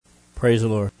Praise the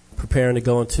Lord. Preparing to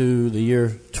go into the year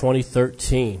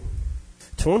 2013.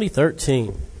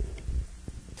 2013.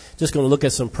 Just going to look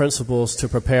at some principles to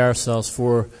prepare ourselves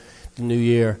for the new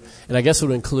year. And I guess it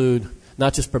would include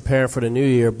not just preparing for the new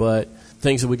year, but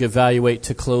things that we could evaluate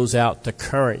to close out the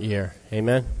current year.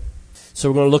 Amen? So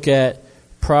we're going to look at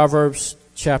Proverbs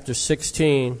chapter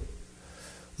 16,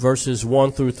 verses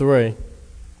 1 through 3.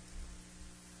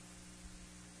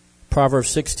 Proverbs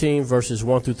 16, verses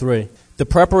 1 through 3. The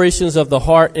preparations of the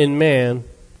heart in man,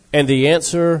 and the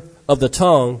answer of the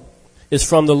tongue is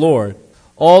from the Lord.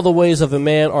 All the ways of a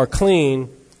man are clean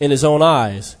in his own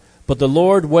eyes, but the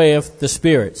Lord weigheth the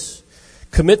spirits.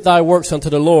 Commit thy works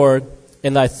unto the Lord,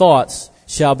 and thy thoughts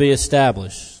shall be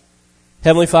established.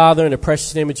 Heavenly Father, in the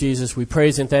precious name of Jesus, we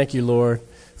praise and thank you, Lord,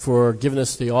 for giving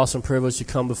us the awesome privilege to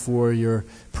come before your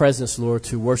presence, Lord,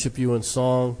 to worship you in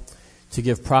song, to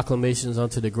give proclamations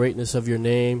unto the greatness of your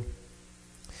name,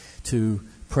 to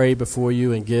pray before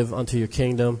you and give unto your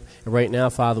kingdom. And right now,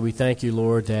 Father, we thank you,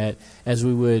 Lord, that as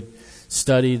we would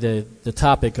study the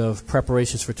topic of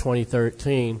preparations for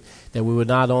 2013, that we would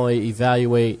not only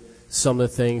evaluate some of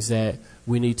the things that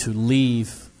we need to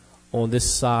leave on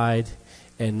this side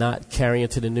and not carry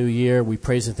into the new year. We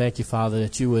praise and thank you, Father,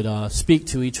 that you would speak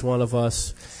to each one of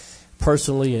us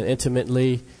personally and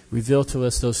intimately, reveal to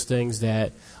us those things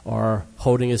that are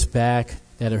holding us back,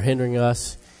 that are hindering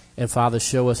us, and Father,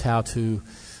 show us how to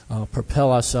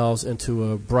propel ourselves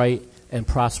into a bright and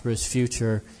prosperous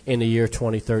future in the year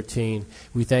 2013.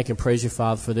 We thank and praise you,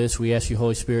 Father, for this. We ask you,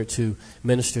 Holy Spirit, to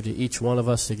minister to each one of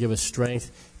us, to give us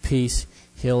strength, peace,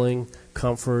 healing,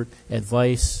 comfort,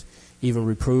 advice, even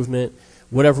reprovement,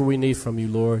 whatever we need from you,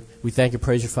 Lord. We thank and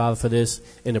praise you, Father, for this.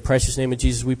 In the precious name of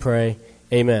Jesus we pray.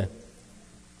 Amen.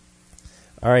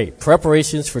 All right,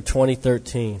 preparations for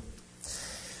 2013.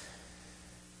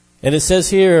 And it says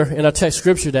here in our text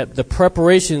scripture that the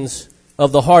preparations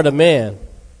of the heart of man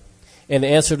and the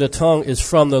answer of the tongue is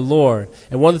from the Lord.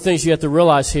 And one of the things you have to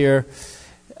realize here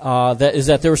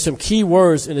that there were some key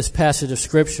words in this passage of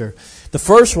scripture. The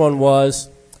first one was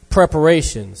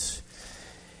preparations.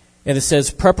 And it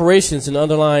says preparations in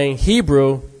underlying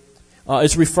Hebrew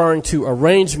is referring to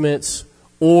arrangements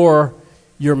or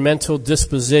your mental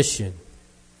disposition.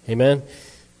 Amen?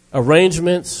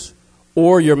 Arrangements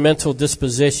or your mental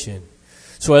disposition.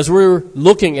 So as we're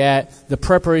looking at the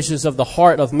preparations of the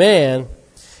heart of man,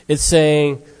 it's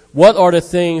saying, what are the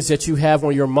things that you have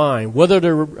on your mind? What are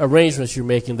the arrangements you're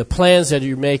making, the plans that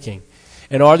you're making?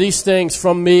 And are these things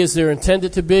from me as they're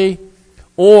intended to be?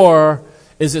 Or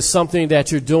is it something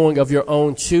that you're doing of your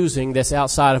own choosing that's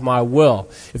outside of my will?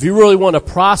 If you really want to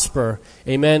prosper,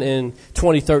 amen, in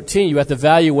 2013, you have to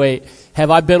evaluate,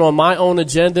 have I been on my own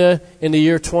agenda in the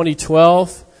year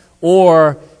 2012?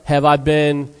 Or have I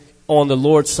been on the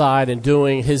Lord's side and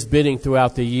doing his bidding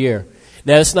throughout the year?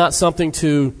 Now, it's not something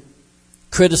to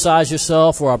criticize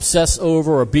yourself or obsess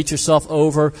over or beat yourself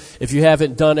over if you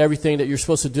haven't done everything that you're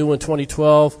supposed to do in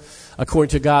 2012 according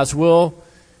to God's will.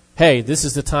 Hey, this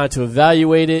is the time to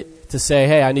evaluate it, to say,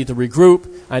 hey, I need to regroup.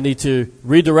 I need to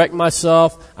redirect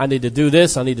myself. I need to do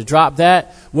this. I need to drop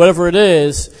that. Whatever it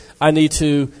is, I need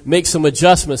to make some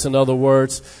adjustments, in other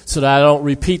words, so that I don't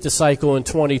repeat the cycle in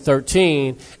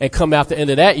 2013 and come out the end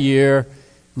of that year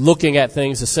looking at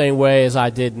things the same way as I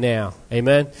did now.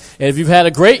 Amen? And if you've had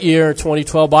a great year in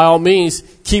 2012, by all means,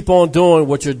 keep on doing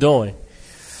what you're doing.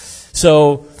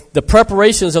 So the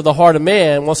preparations of the heart of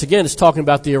man, once again, is talking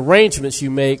about the arrangements you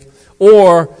make,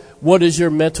 or what is your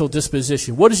mental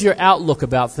disposition? What is your outlook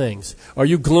about things? Are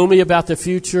you gloomy about the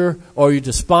future? Are you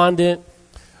despondent?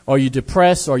 Are you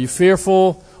depressed? Are you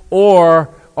fearful?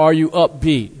 Or are you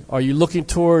upbeat? Are you looking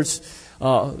toward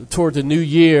the new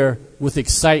year with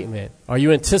excitement? Are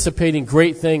you anticipating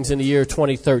great things in the year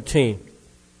 2013?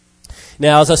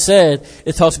 Now, as I said,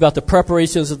 it talks about the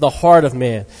preparations of the heart of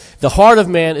man. The heart of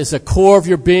man is the core of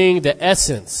your being, the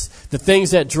essence, the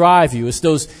things that drive you. It's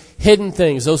those hidden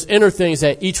things, those inner things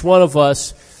that each one of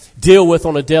us deal with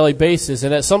on a daily basis,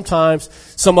 and that sometimes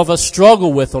some of us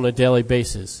struggle with on a daily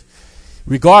basis.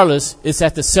 Regardless, it's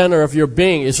at the center of your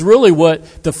being. It's really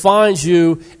what defines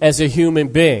you as a human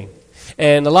being.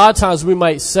 And a lot of times we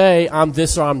might say, I'm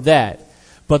this or I'm that.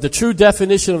 But the true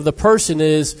definition of the person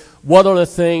is, what are the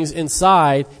things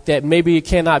inside that maybe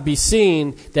cannot be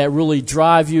seen that really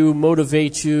drive you,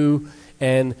 motivate you,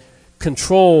 and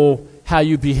control how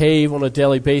you behave on a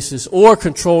daily basis, or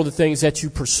control the things that you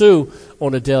pursue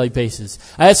on a daily basis.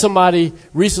 I had somebody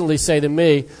recently say to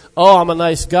me, oh, I'm a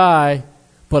nice guy,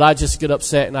 but I just get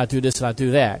upset and I do this and I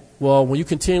do that. Well, when you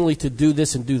continually to do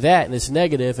this and do that, and it's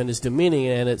negative and it's demeaning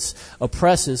and it's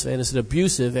oppressive and it's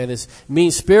abusive and it's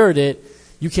mean-spirited,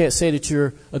 you can't say that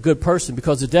you're a good person,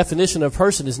 because the definition of a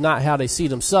person is not how they see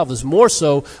themselves. It's more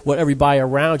so what everybody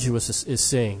around you is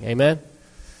seeing. Amen?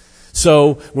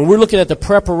 So when we're looking at the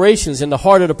preparations in the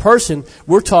heart of the person,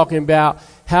 we're talking about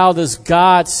how does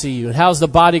God see you, and how does the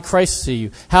body of Christ see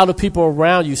you? How do people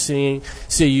around you see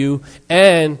you?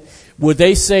 And would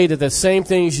they say that the same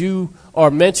things you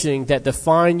are mentioning that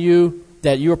define you,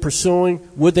 that you're pursuing,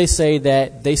 would they say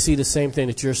that they see the same thing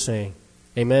that you're saying?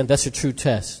 Amen? That's a true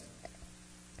test.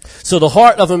 So the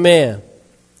heart of a man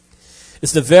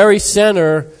is the very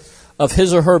center of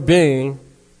his or her being,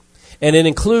 and it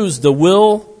includes the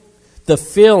will, the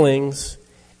feelings,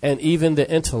 and even the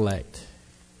intellect.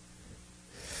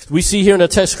 We see here in the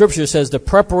text scripture, it says the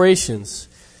preparations.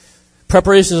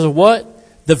 Preparations of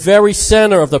what? The very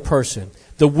center of the person.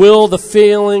 The will, the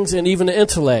feelings, and even the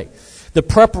intellect. The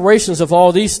preparations of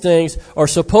all these things are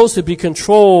supposed to be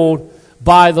controlled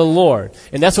by the Lord.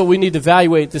 And that's what we need to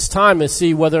evaluate this time and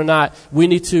see whether or not we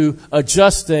need to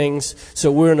adjust things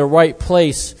so we're in the right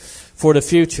place for the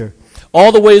future.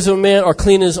 All the ways of a man are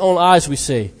clean in his own eyes, we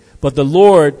see. But the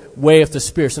Lord weigheth the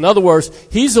spirits. In other words,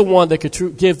 he's the one that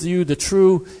could give you the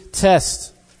true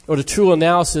test or the true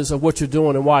analysis of what you're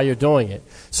doing and why you're doing it.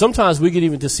 Sometimes we can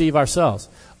even deceive ourselves.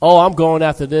 Oh, I'm going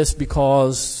after this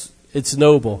because it's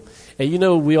noble.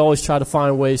 And we always try to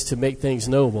find ways to make things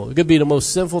noble. It could be the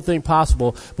most sinful thing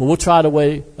possible, but we'll try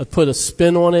to put a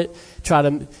spin on it, try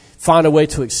to find a way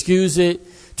to excuse it,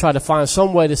 try to find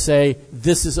some way to say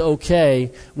this is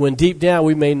okay, when deep down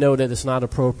we may know that it's not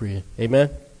appropriate. Amen?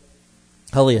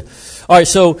 Hallelujah. All right,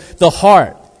 so the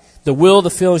heart, the will, the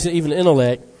feelings, and even the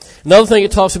intellect. Another thing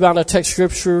it talks about in our text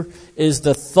scripture is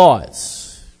the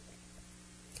thoughts.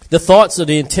 The thoughts are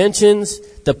the intentions,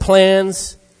 the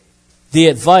plans, the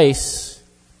advice,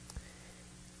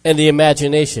 and the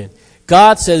imagination.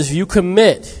 God says if you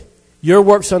commit your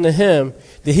works unto him,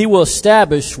 that he will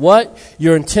establish what?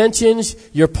 Your intentions,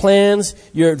 your plans,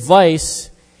 your advice,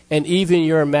 and even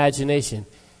your imagination.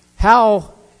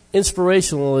 How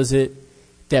inspirational is it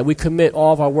that we commit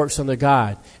all of our works unto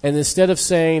God? And instead of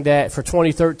saying that for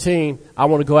 2013, I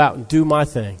want to go out and do my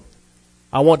thing.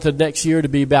 I want the next year to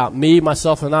be about me,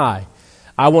 myself, and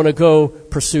I want to go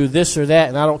pursue this or that,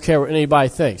 and I don't care what anybody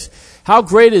thinks. How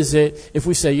great is it if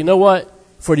we say, you know what?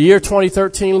 For the year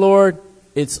 2013, Lord,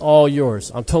 it's all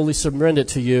yours. I'm totally surrendered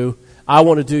to you. I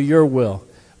want to do your will.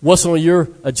 What's on your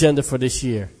agenda for this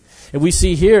year? And we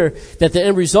see here that the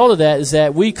end result of that is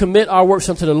that we commit our works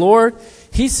unto the Lord.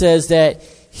 He says that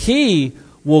he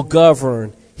will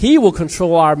govern. He will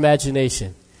control our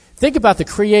imagination. Think about the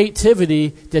creativity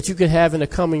that you could have in the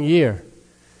coming year.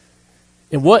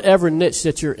 In whatever niche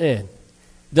that you're in.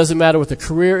 It doesn't matter what the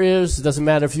career is. It doesn't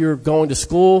matter if you're going to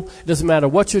school. It doesn't matter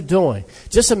what you're doing.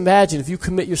 Just imagine if you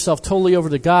commit yourself totally over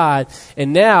to God,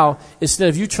 and now, instead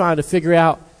of you trying to figure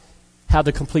out how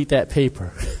to complete that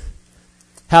paper,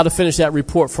 how to finish that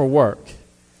report for work,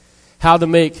 how to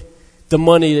make the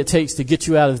money it takes to get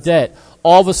you out of debt,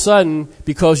 all of a sudden,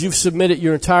 because you've submitted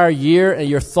your entire year and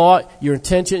your thought, your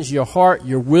intentions, your heart,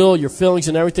 your will, your feelings,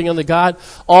 and everything unto God,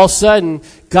 all of a sudden,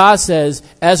 God says,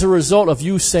 as a result of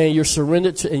you saying you're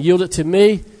surrendered to and yielded to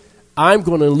me, I'm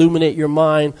going to illuminate your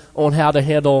mind on how to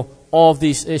handle all of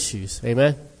these issues.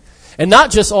 Amen? And not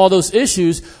just all those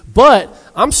issues, but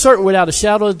I'm certain without a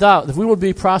shadow of doubt, if we want to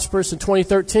be prosperous in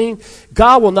 2013,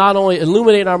 God will not only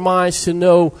illuminate our minds to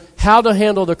know how to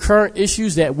handle the current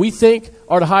issues that we think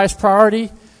are the highest priority,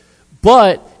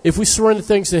 but if we surrender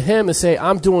things to him and say,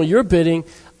 I'm doing your bidding,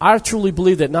 I truly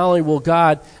believe that not only will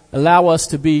God allow us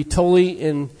to be totally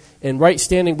in right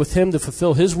standing with him to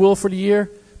fulfill his will for the year,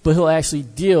 but he'll actually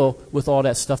deal with all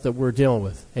that stuff that we're dealing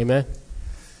with. Amen?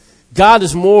 God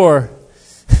is more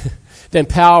than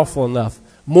powerful enough,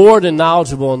 more than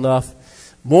knowledgeable enough,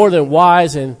 more than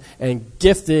wise and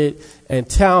gifted and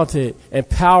talented and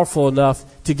powerful enough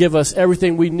to give us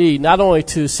everything we need, not only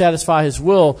to satisfy his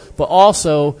will, but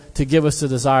also to give us the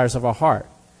desires of our heart.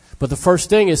 But the first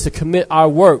thing is to commit our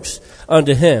works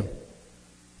unto him.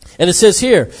 And it says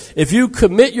here, if you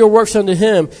commit your works unto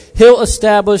him, he'll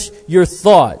establish your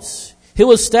thoughts.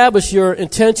 He'll establish your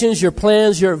intentions, your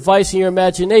plans, your advice, and your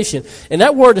imagination. And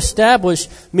that word establish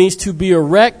means to be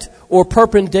erect or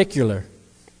perpendicular.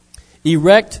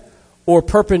 Erect or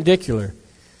perpendicular.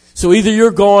 So either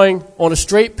you're going on a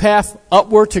straight path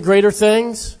upward to greater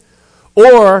things,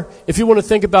 or if you want to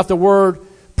think about the word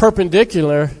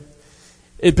perpendicular,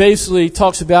 it basically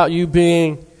talks about you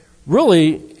being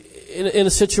really in a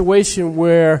situation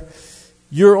where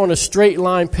you're on a straight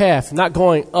line path, not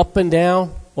going up and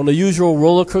down on the usual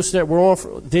roller coaster that we're on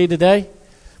from day to day.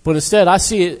 But instead, I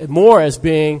see it more as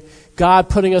being God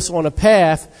putting us on a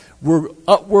path. We're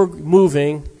upward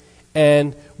moving,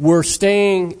 and we're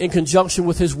staying in conjunction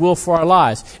with his will for our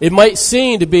lives. It might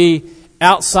seem to be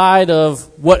outside of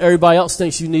what everybody else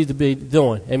thinks you need to be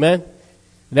doing. Amen?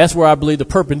 And that's where I believe the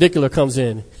perpendicular comes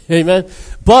in. Amen?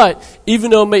 But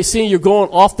even though it may seem you're going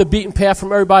off the beaten path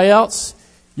from everybody else,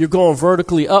 you're going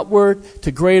vertically upward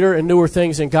to greater and newer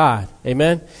things in God.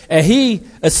 Amen? And he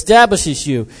establishes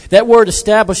you. That word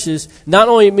establishes not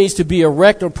only means to be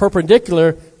erect or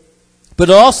perpendicular, but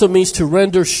it also means to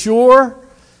render sure,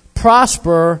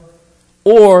 prosper,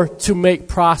 or to make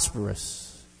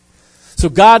prosperous. So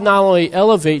God not only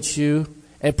elevates you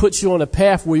and puts you on a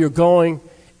path where you're going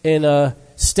in a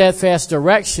steadfast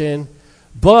direction,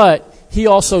 but he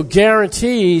also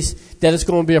guarantees that it's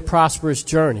going to be a prosperous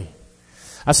journey.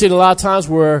 I've seen a lot of times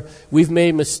where we've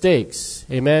made mistakes,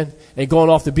 amen, and going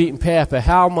off the beaten path, but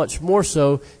how much more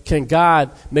so can God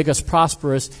make us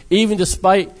prosperous, even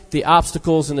despite the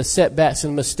obstacles and the setbacks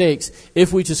and mistakes,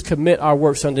 if we just commit our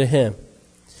works unto him.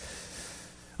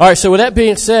 All right, so with that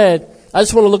being said, I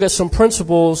just want to look at some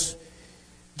principles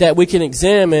that we can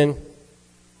examine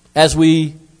as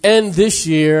we end this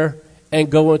year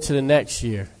and go into the next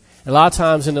year. A lot of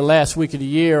times in the last week of the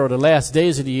year or the last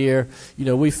days of the year,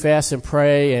 we fast and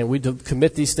pray and we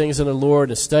commit these things in the Lord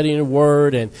and studying the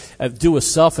Word and do a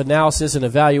self-analysis and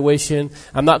evaluation.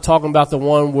 I'm not talking about the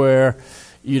one where,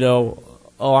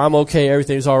 I'm okay,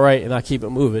 everything's all right, and I keep it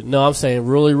moving. No, I'm saying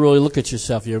really, really look at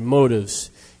yourself, your motives,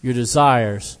 your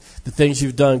desires, the things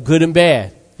you've done, good and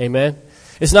bad. Amen?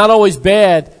 It's not always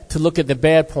bad to look at the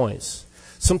bad points.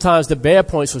 Sometimes the bad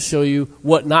points will show you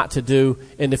what not to do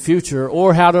in the future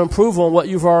or how to improve on what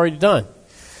you've already done.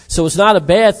 So it's not a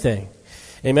bad thing.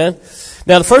 Amen?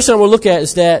 Now, the first thing we'll look at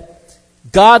is that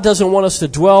God doesn't want us to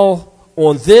dwell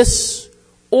on this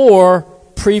or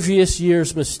previous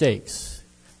year's mistakes.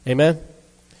 Amen?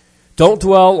 Don't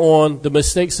dwell on the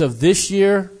mistakes of this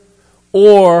year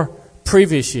or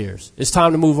previous years. It's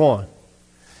time to move on.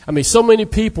 So many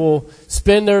people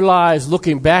spend their lives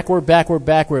looking backward,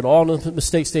 all the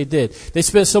mistakes they did. They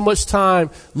spend so much time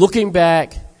looking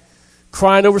back,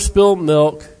 crying over spilled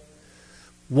milk,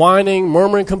 whining,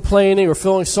 murmuring, complaining, or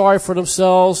feeling sorry for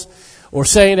themselves, or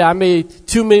saying that I made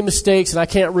too many mistakes and I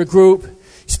can't regroup. You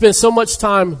spend so much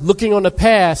time looking on the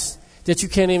past that you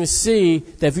can't even see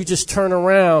that if you just turn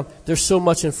around, there's so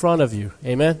much in front of you.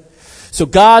 Amen? So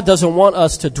God doesn't want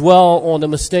us to dwell on the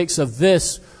mistakes of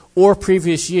this or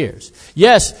previous years.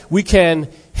 Yes, we can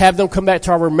have them come back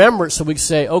to our remembrance so we can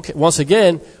say, okay, once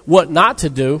again, what not to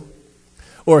do,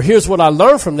 or here's what I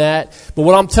learned from that, but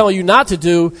what I'm telling you not to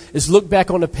do is look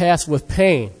back on the past with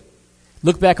pain.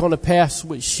 Look back on the past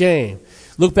with shame.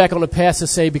 Look back on the past and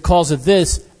say, because of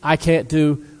this, I can't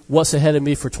do what's ahead of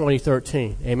me for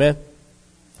 2013. Amen?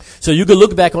 So you can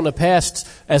look back on the past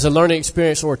as a learning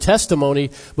experience or a testimony,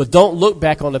 but don't look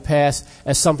back on the past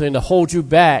as something to hold you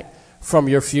back from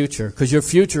your future, because your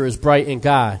future is bright in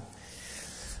God.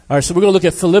 All right, so we're going to look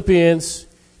at Philippians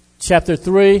chapter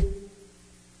 3,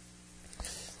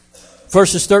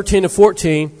 verses 13 to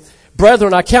 14.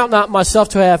 Brethren, I count not myself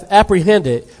to have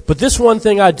apprehended, but this one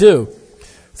thing I do,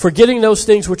 forgetting those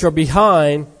things which are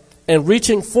behind and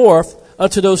reaching forth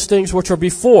unto those things which are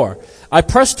before. I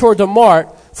press toward the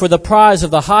mark for the prize of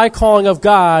the high calling of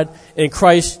God in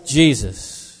Christ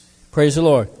Jesus. Praise the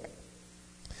Lord.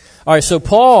 All right, so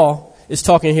Paul is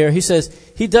talking here. He says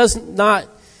he does not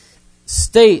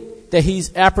state that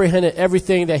he's apprehended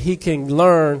everything that he can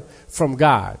learn from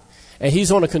God. And he's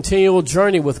on a continual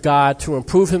journey with God to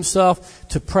improve himself,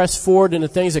 to press forward in the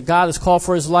things that God has called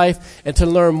for his life, and to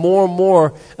learn more and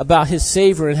more about his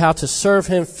Savior and how to serve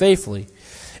him faithfully.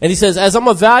 And he says, as I'm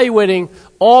evaluating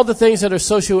all the things that are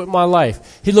associated with my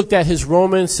life, he looked at his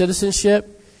Roman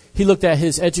citizenship, he looked at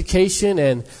his education,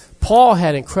 and Paul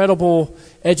had incredible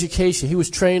education. He was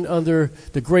trained under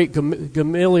the great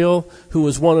Gamaliel, who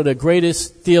was one of the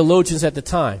greatest theologians at the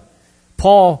time.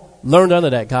 Paul learned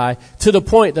under that guy to the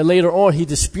point that later on he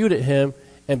disputed him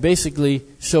and basically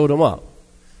showed him up.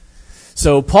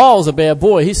 So Paul's a bad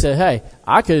boy. He said, hey,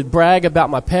 I could brag about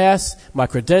my past, my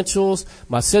credentials,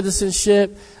 my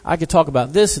citizenship. I could talk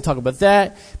about this and talk about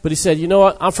that. But he said, you know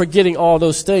what? I'm forgetting all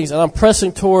those things, and I'm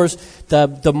pressing towards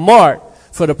the mark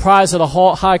for the prize of the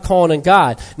high calling in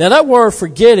God. Now that word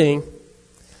forgetting,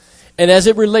 and as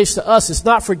it relates to us, it's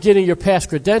not forgetting your past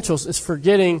credentials, it's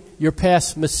forgetting your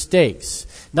past mistakes,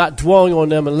 not dwelling on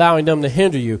them, allowing them to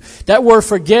hinder you. That word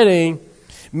forgetting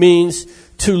means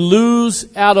to lose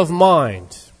out of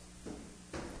mind.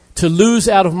 To lose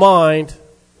out of mind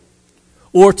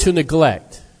or to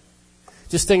neglect.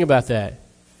 Just think about that.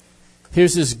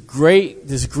 Here's this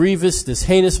grievous, this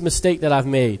heinous mistake that I've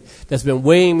made that's been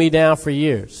weighing me down for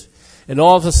years. And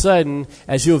all of a sudden,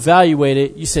 as you evaluate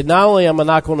it, you said, not only am I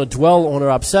not going to dwell on or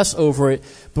obsess over it,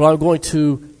 but I'm going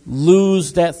to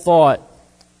lose that thought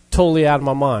totally out of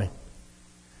my mind.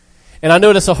 And I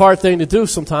know that's a hard thing to do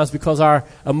sometimes because our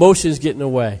emotions get in the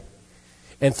way.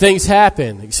 And things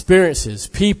happen, experiences,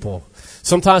 people.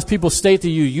 Sometimes people state to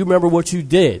you, you remember what you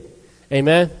did.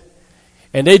 Amen?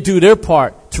 And they do their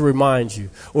part to remind you.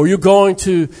 Or you're going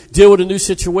to deal with a new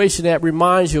situation that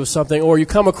reminds you of something. Or you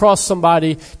come across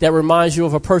somebody that reminds you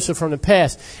of a person from the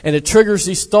past. And it triggers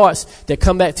these thoughts that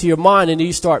come back to your mind. And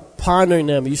you start pondering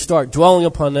them. You start dwelling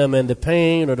upon them. And the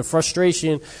pain or the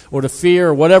frustration or the fear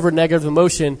or whatever negative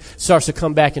emotion starts to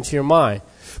come back into your mind.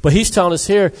 But he's telling us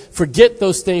here, forget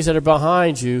those things that are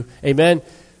behind you. Amen.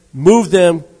 Move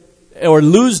them or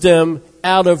lose them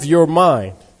out of your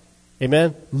mind.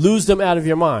 Amen. Lose them out of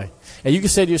your mind. And you can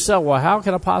say to yourself, well, how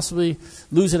can I possibly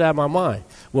lose it out of my mind?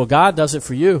 Well, God does it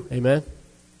for you. Amen.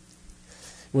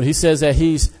 When he says that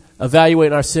he's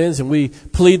evaluating our sins and we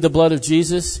plead the blood of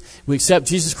Jesus, we accept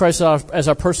Jesus Christ as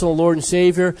our personal Lord and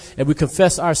Savior, and we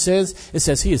confess our sins, it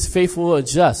says he is faithful and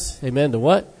just. Amen. To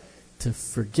what?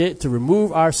 To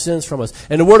remove our sins from us.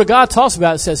 And the Word of God talks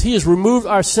about it, says he has removed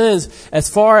our sins as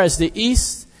far as the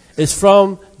east is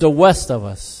from the west of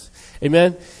us.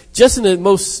 Amen. Just in the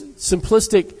most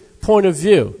simplistic point of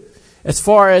view, as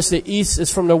far as the east is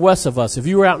from the west of us. If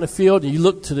you were out in the field and you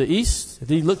look to the east,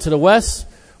 and you look to the west,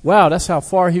 wow, that's how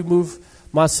far he moved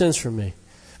my sins from me.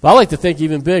 But I like to think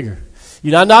even bigger.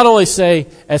 You know, I not only say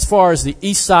as far as the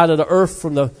east side of the earth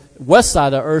from the west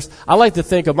side of the earth, I like to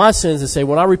think of my sins and say,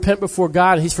 when I repent before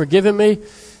God and he's forgiven me,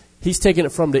 he's taken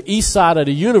it from the east side of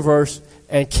the universe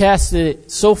and casted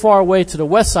it so far away to the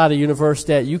west side of the universe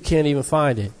that you can't even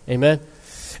find it. Amen.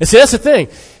 And see, that's the thing.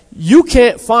 You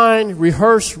can't find,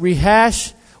 rehearse,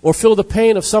 rehash, or feel the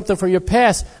pain of something from your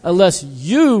past unless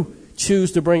you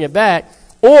choose to bring it back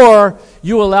or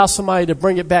you allow somebody to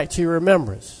bring it back to your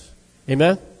remembrance.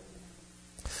 Amen?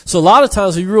 So a lot of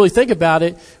times, if you really think about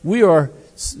it, we are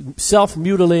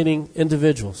self-mutilating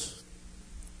individuals.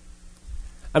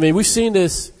 I mean, we've seen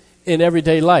this in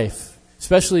everyday life,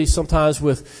 especially sometimes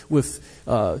with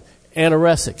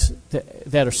anorexics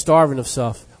that are starving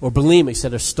themselves, or bulimics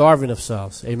that are starving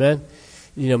themselves. Amen?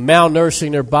 You know, malnourishing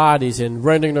their bodies and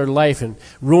rendering their life and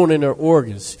ruining their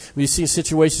organs. We've seen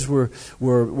situations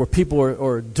where people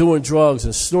are doing drugs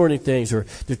and snorting things, or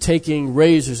they're taking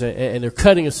razors and they're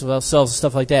cutting themselves and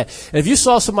stuff like that. And if you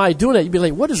saw somebody doing that, you'd be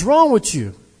like, what is wrong with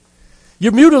you?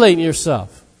 You're mutilating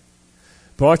yourself.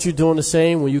 But aren't you doing the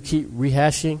same when you keep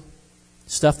rehashing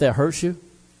stuff that hurts you?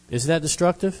 Isn't that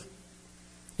destructive?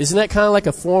 Isn't that kind of like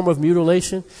a form of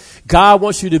mutilation? God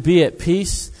wants you to be at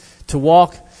peace, to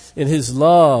walk in his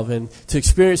love and to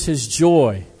experience his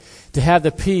joy, to have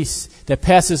the peace that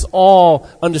passes all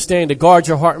understanding, to guard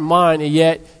your heart and mind, and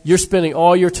yet you're spending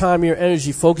all your time and your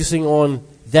energy focusing on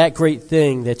that great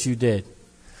thing that you did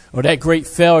or that great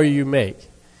failure you make.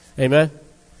 Amen?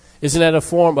 Isn't that a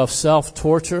form of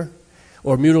self-torture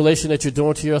or mutilation that you're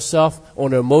doing to yourself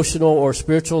on an emotional or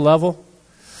spiritual level?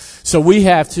 So we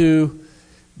have to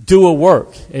do a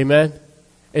work, amen,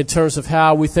 in terms of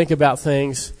how we think about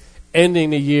things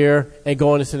ending the year and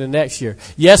going into the next year.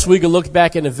 Yes, we can look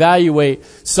back and evaluate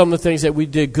some of the things that we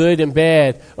did good and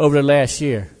bad over the last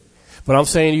year. But I'm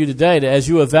saying to you today that as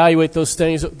you evaluate those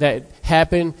things that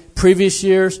happened previous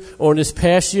years or in this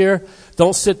past year,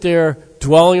 don't sit there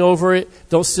dwelling over it.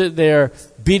 Don't sit there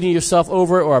beating yourself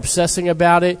over it or obsessing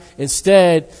about it.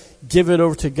 Instead, give it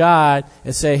over to God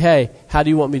and say, hey, how do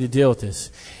you want me to deal with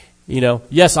this? You know,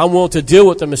 yes, I'm willing to deal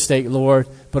with the mistake, Lord,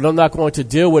 but I'm not going to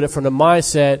deal with it from the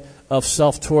mindset of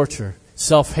self-torture,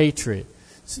 self-hatred,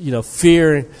 you know,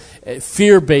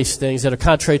 fear-based things that are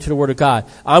contrary to the Word of God.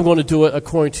 I'm going to do it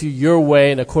according to your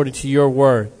way and according to your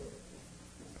Word.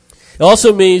 It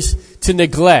also means to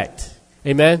neglect.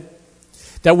 Amen?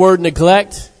 That word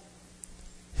neglect,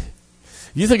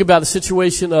 you think about the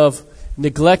situation of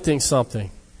neglecting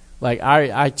something. Like,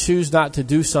 I choose not to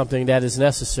do something that is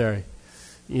necessary.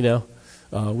 You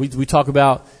know, we talk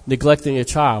about neglecting a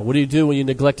child. What do you do when you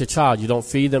neglect a child? You don't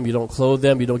feed them, you don't clothe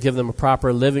them, you don't give them a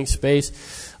proper living space.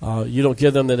 You don't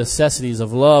give them the necessities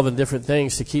of love and different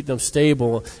things to keep them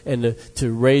stable and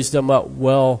to raise them up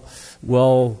well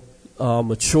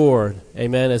matured,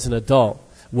 amen, as an adult,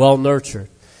 well nurtured.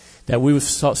 That we would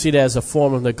see that as a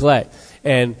form of neglect.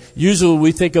 And usually when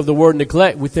we think of the word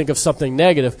neglect, we think of something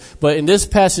negative. But in this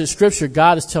passage of Scripture,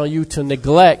 God is telling you to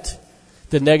neglect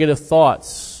the negative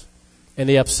thoughts and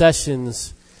the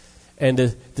obsessions and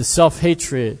the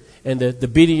self-hatred and the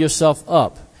beating yourself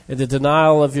up and the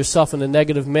denial of yourself in a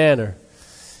negative manner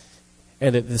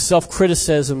and the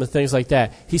self-criticism and things like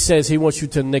that. He says he wants you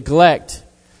to neglect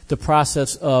the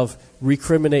process of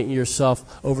recriminating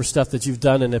yourself over stuff that you've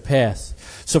done in the past.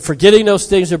 So forgetting those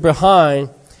things that are behind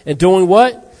and doing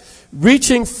what?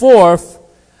 Reaching forth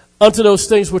unto those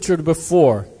things which are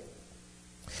before.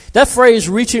 That phrase,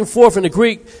 reaching forth, in the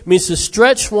Greek, means to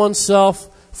stretch oneself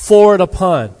forward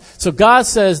upon. So God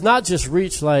says, not just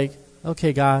reach like,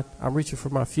 okay, God, I'm reaching for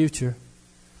my future.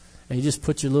 And you just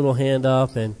put your little hand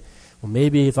up and, well,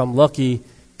 maybe if I'm lucky,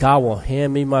 God will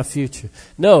hand me my future.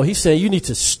 No, he's saying you need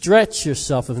to stretch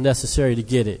yourself if necessary to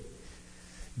get it.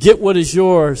 Get what is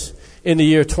yours in the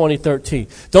year 2013.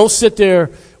 Don't sit there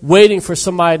waiting for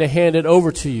somebody to hand it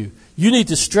over to you. You need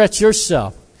to stretch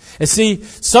yourself. And see,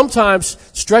 sometimes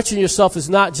stretching yourself is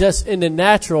not just in the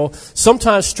natural.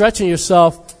 Sometimes stretching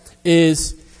yourself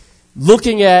is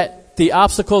looking at the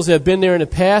obstacles that have been there in the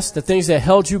past, the things that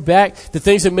held you back, the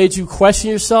things that made you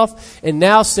question yourself, and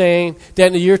now saying that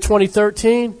in the year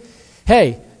 2013,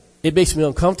 hey, it makes me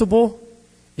uncomfortable,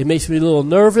 it makes me a little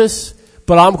nervous,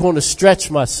 but I'm going to stretch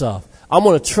myself. I'm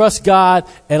going to trust God,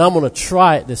 and I'm going to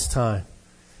try it this time.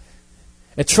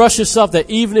 And trust yourself that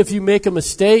even if you make a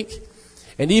mistake,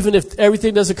 and even if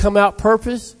everything doesn't come out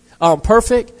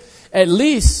perfect, at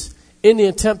least in the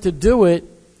attempt to do it,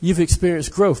 you've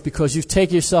experienced growth because you've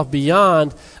taken yourself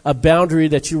beyond a boundary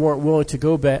that you weren't willing to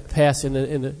go past in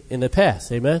the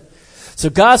past. Amen? So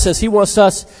God says he wants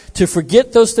us to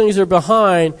forget those things that are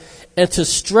behind and to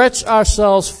stretch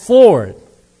ourselves forward.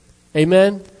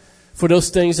 Amen? For those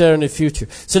things that are in the future.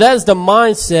 So that is the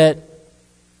mindset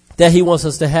that he wants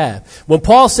us to have. When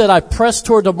Paul said, I press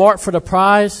toward the mark for the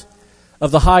prize of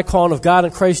the high calling of God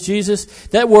in Christ Jesus,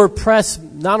 that word press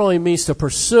not only means to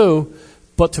pursue,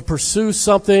 but to pursue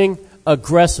something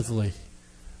aggressively.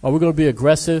 Are we going to be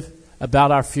aggressive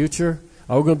about our future?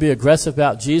 Are we going to be aggressive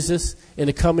about Jesus in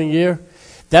the coming year?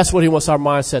 That's what he wants our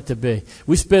mindset to be.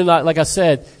 We spend, like I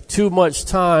said, too much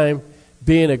time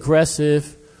being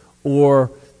aggressive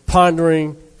or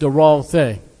pondering the wrong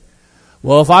thing.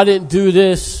 Well, if I didn't do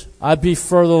this, I'd be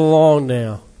further along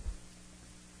now.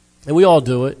 And we all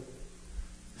do it.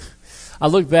 I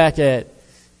look back at,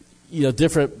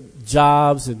 different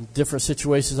jobs and different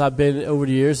situations I've been in over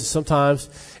the years, and sometimes,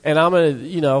 and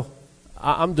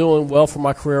I'm doing well for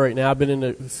my career right now. I've been in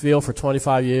the field for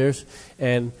 25 years,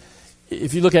 and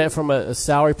if you look at it from a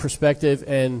salary perspective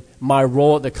and my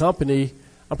role at the company,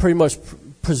 I'm pretty much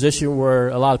positioned where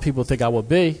a lot of people think I will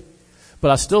be.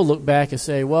 But I still look back and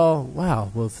say,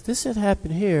 well, if this had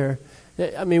happened here,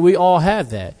 I mean, we all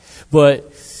have that.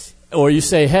 Or you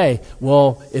say, hey,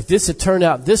 well, if this had turned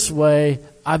out this way,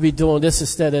 I'd be doing this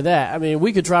instead of that. I mean,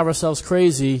 we could drive ourselves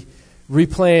crazy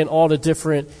replaying all the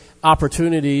different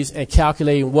opportunities and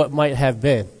calculating what might have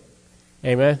been.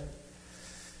 Amen?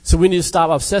 So we need to stop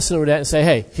obsessing over that and say,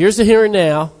 hey, here's the here and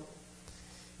now.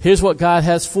 Here's what God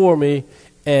has for me,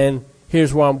 and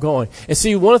here's where I'm going. And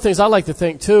see, one of the things I like to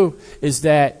think, too, is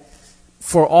that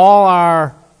for all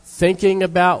our thinking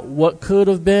about what could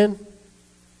have been,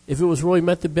 if it was really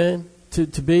meant to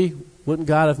be, wouldn't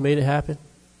God have made it happen?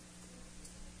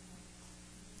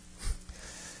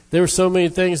 There were so many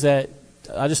things that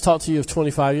I just talked to you of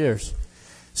 25 years.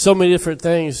 So many different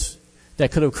things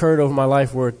that could have occurred over my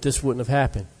life where this wouldn't have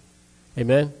happened.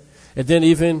 Amen? And then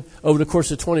even over the course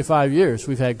of 25 years,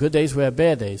 we've had good days, we have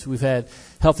bad days. We've had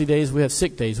healthy days, we have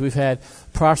sick days. We've had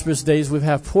prosperous days, we've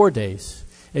had poor days.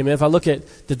 Amen? If I look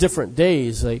at the different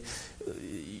days,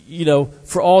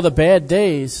 for all the bad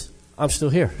days, I'm still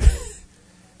here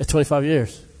at 25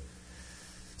 years.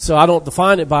 So I don't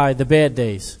define it by the bad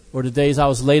days or the days I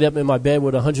was laid up in my bed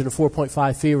with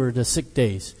 104.5 fever, the sick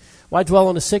days. Why dwell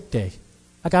on the sick day?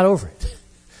 I got over it.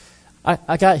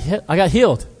 I got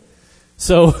healed.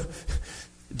 So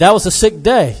that was a sick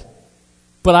day,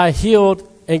 but I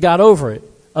healed and got over it.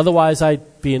 Otherwise,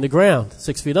 I'd be in the ground,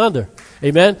 6 feet under.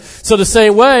 Amen? So the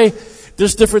same way,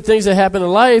 there's different things that happen in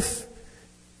life.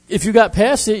 If you got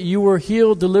past it, you were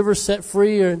healed, delivered, set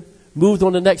free, and moved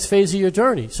on the next phase of your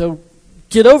journey. So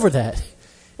get over that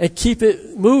and keep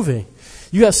it moving.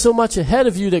 You have so much ahead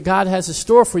of you that God has in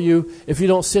store for you if you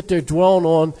don't sit there dwelling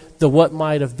on the what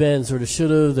might have beens or the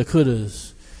shoulda, the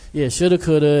couldas. Yeah, shoulda,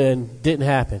 coulda, and didn't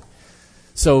happen.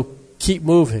 So keep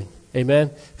moving.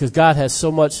 Amen? Because God has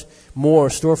so much more in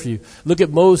store for you. Look at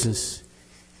Moses,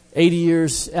 80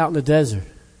 years out in the desert.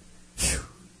 Whew.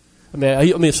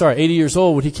 80 years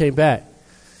old when he came back.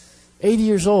 80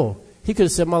 years old. He could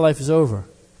have said, my life is over.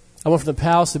 I went from the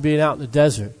palace to being out in the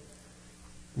desert.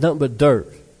 Nothing but dirt.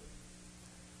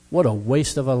 What a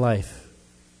waste of a life.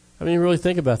 I mean, really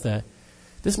think about that.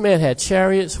 This man had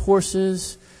chariots,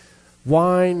 horses,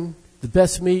 wine, the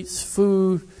best meats,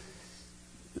 food,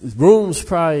 rooms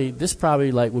probably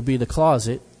would be the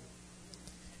closet.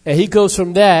 And he goes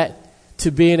from that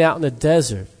to being out in the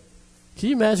desert. Can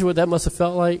you imagine what that must have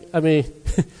felt like? I mean,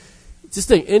 just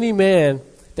think, any man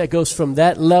that goes from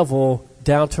that level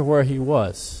down to where he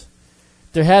was.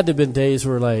 There had to have been days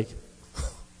where like,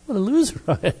 what a loser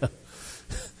I am.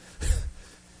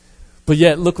 But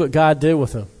yet, look what God did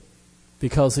with him.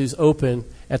 Because he's open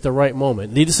at the right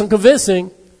moment. Needed some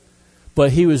convincing,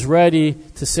 but he was ready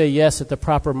to say yes at the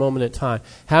proper moment in time.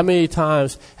 How many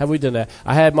times have we done that?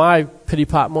 I had my pity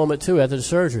pot moment too after the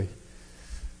surgery.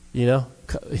 You know,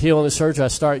 healing the surgery, I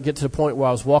started to get to the point where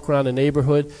I was walking around the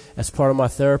neighborhood as part of my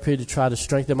therapy to try to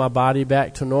strengthen my body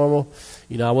back to normal.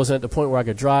 You know, I wasn't at the point where I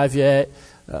could drive yet.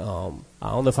 I don't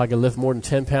know if I could lift more than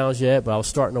 10 pounds yet, but I was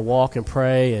starting to walk and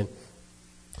pray, and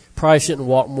probably shouldn't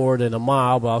walk more than a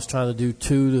mile, but I was trying to do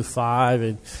 2 to 5,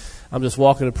 and I'm just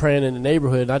walking and praying in the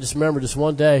neighborhood. And I just remember this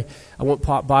one day I went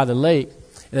by the lake,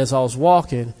 and as I was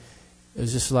walking, it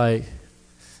was just like,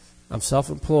 I'm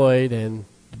self-employed and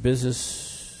the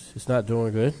business is not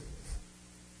doing good.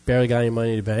 Barely got any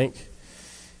money in the bank.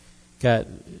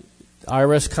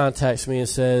 IRS contacts me and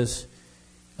says,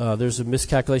 there's a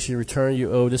miscalculation return.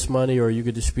 You owe this money or you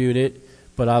could dispute it.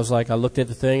 But I was like, I looked at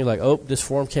the thing like, oh, this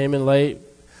form came in late.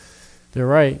 They're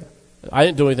right. I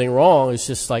didn't do anything wrong. It's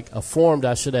just like a form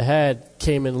that I should have had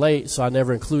came in late, so I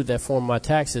never included that form in my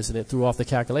taxes, and it threw off the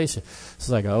calculation. It's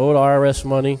like I owed IRS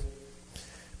money.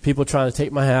 People trying to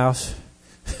take my house.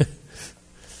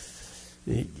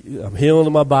 I'm healing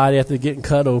in my body after getting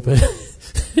cut open.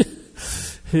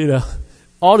 You know,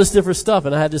 all this different stuff.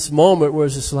 And I had this moment where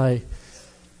it's just like,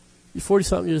 you're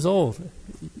 40-something years old.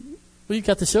 What you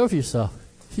got to show for yourself?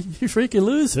 You freaking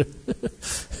loser.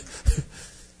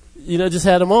 You know, just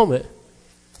had a moment.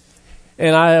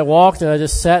 And I walked and I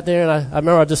just sat there, and I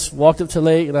remember I just walked up to the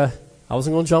lake, and I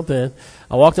wasn't going to jump in.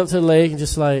 I walked up to the lake and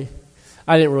just like,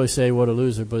 I didn't really say what a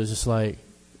loser, but it's just like,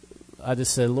 I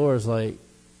just said, Lord, it's like,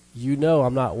 you know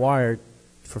I'm not wired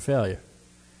for failure.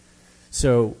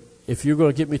 So if you're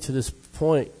going to get me to this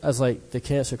point, I was like, the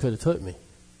cancer could have took me.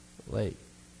 Like,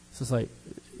 it's just like,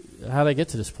 how did I get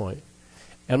to this point?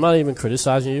 And I'm not even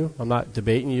criticizing you. I'm not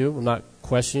debating you. I'm not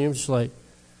questioning you. I'm just like,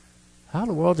 how in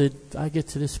the world did I get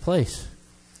to this place?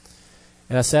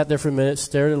 And I sat there for a minute,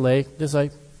 stared at the lake, just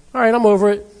like, all right, I'm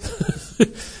over it.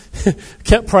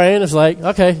 Kept praying. It's like,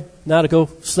 okay, now to go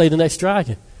slay the next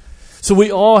dragon. So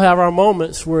we all have our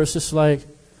moments where it's just like,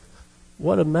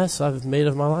 what a mess I've made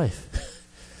of my life.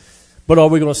 But are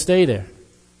we going to stay there?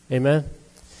 Amen?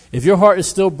 If your heart is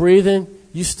still breathing,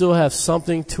 you still have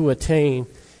something to attain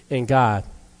in God.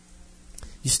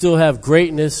 You still have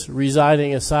greatness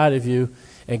residing inside of you,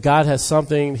 and God has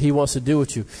something He wants to do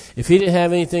with you. If He didn't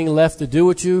have anything left to do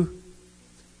with you,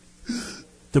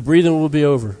 the breathing will be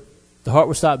over. The heart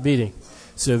will stop beating.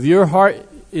 So if your heart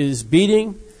is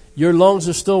beating, your lungs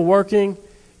are still working,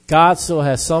 God still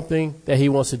has something that He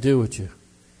wants to do with you.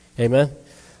 Amen?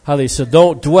 Hallelujah. So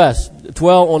don't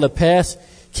dwell on the past.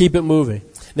 Keep it moving.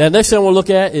 Now, next thing we'll look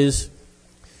at is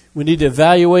we need to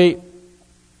evaluate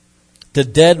the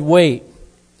dead weight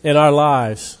in our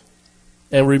lives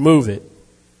and remove it.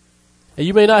 And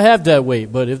you may not have dead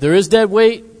weight, but if there is dead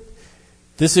weight,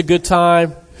 this is a good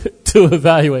time to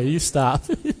evaluate. You stop.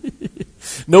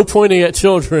 No pointing at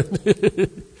children.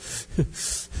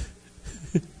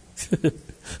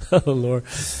 Oh, Lord.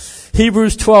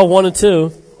 Hebrews 12:1 and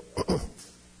 2.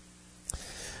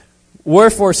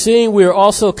 Wherefore, seeing we are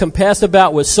also compassed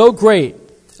about with so great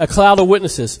a cloud of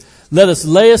witnesses, let us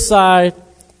lay aside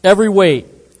every weight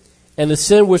and the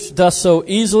sin which doth so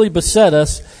easily beset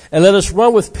us, and let us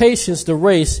run with patience the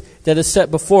race that is set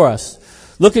before us,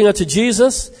 looking unto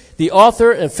Jesus, the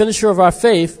author and finisher of our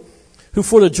faith, who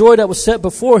for the joy that was set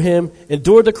before him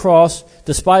endured the cross,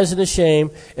 despising the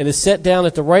shame, and is set down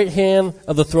at the right hand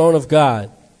of the throne of God.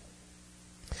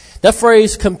 That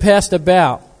phrase, compassed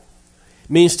about,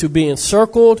 means to be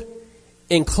encircled,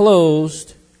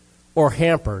 enclosed, or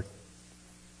hampered.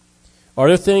 Are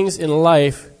there things in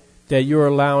life that you're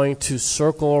allowing to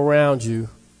circle around you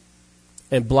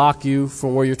and block you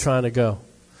from where you're trying to go?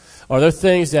 Are there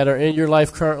things that are in your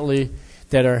life currently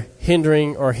that are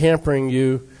hindering or hampering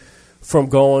you from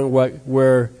going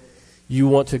where you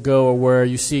want to go or where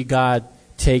you see God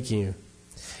taking you?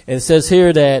 And it says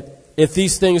here that if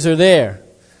these things are there,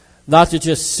 not to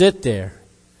just sit there,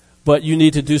 but you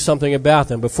need to do something about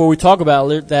them. Before we talk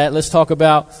about that, let's talk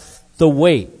about the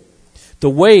weight. The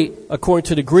weight, according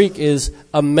to the Greek, is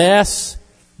a mass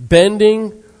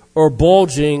bending or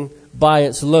bulging by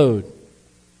its load,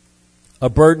 a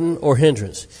burden or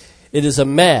hindrance. It is a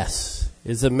mass.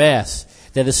 It's a mass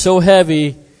that is so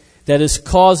heavy that is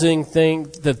causing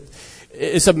things.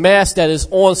 It's a mass that is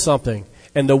on something,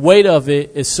 and the weight of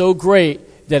it is so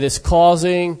great that is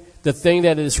causing the thing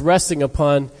that it is resting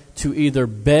upon to either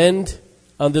bend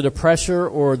under the pressure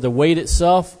or the weight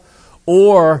itself,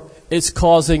 or it's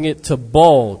causing it to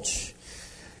bulge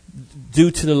due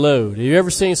to the load. Have you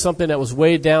ever seen something that was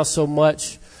weighed down so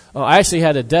much? I actually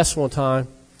had a desk one time,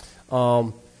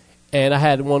 and I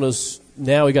had one of those.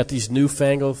 Now we got these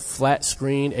newfangled flat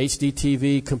screen HD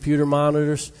TV computer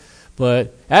monitors.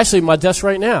 But actually my desk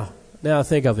right now I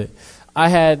think of it, I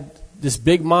had this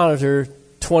big monitor,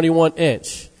 21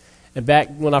 inch. And back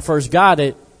when I first got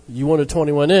it, you wanted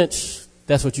 21 inch,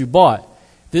 that's what you bought.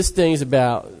 This thing's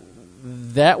about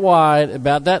that wide,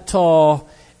 about that tall,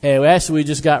 and actually we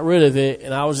just got rid of it,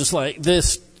 and I was just like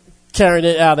this, carrying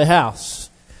it out of the house.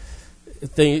 The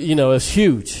thing, it's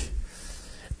huge.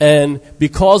 And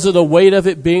because of the weight of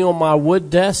it being on my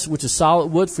wood desk, which is solid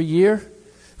wood for years,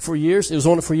 it was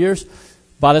on it for years.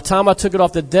 By the time I took it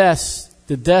off the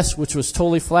desk, which was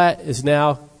totally flat, is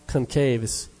now concave.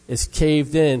 It's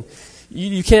caved in.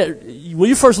 You can't, when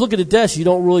you first look at the desk, you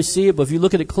don't really see it, but if you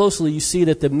look at it closely, you see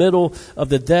that the middle of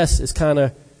the desk is kind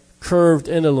of curved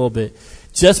in a little bit,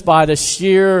 just by the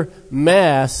sheer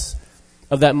mass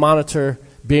of that monitor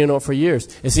being on for years.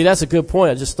 And see, that's a good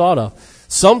point I just thought of.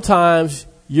 Sometimes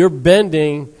you're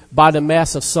bending by the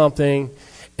mass of something,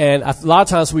 and a lot of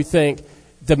times we think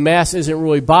the mass isn't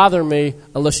really bothering me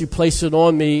unless you place it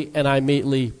on me and I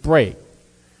immediately break.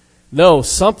 No,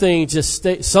 some things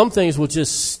will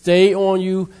just stay on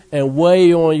you and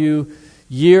weigh on you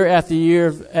year after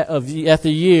year after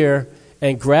year,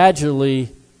 and gradually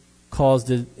cause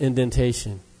the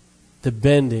indentation, the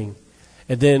bending.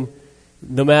 And then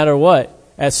no matter what,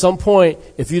 at some point,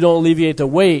 if you don't alleviate the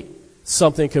weight,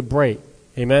 something could break.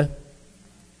 Amen?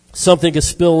 Something could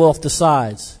spill off the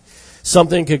sides.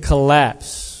 Something could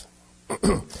collapse.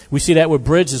 We see that with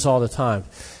bridges all the time.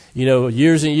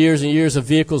 Years and years and years of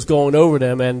vehicles going over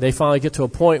them, and they finally get to a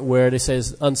point where they say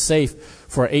it's unsafe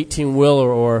for an 18-wheeler,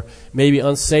 or maybe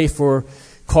unsafe for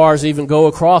cars to even go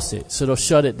across it. So they'll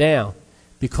shut it down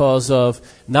because of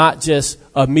not just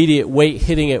immediate weight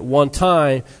hitting it one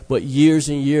time, but years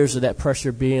and years of that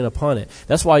pressure being upon it.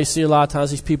 That's why you see a lot of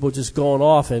times these people just going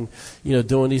off and,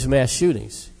 doing these mass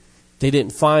shootings. They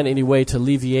didn't find any way to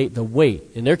alleviate the weight.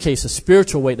 In their case, a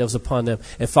spiritual weight that was upon them.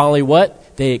 And finally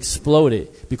what? They exploded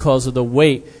because of the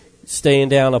weight staying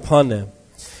down upon them.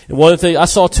 And one of the things, I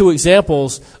saw two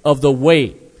examples of the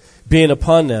weight being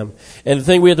upon them. And the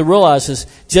thing we have to realize is,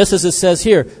 just as it says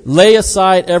here, lay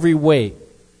aside every weight.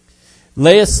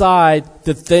 Lay aside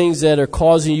the things that are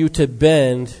causing you to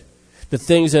bend, the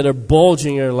things that are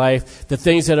bulging in your life, the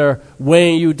things that are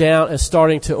weighing you down and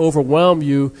starting to overwhelm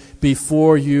you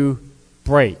before you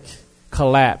break,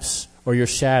 collapse, or you're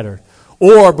shattered,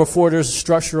 or before there's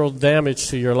structural damage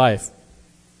to your life.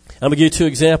 I'm going to give you two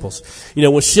examples.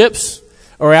 When ships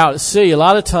are out at sea, a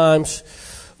lot of times,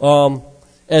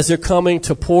 as they're coming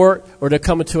to port, or they're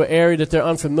coming to an area that they're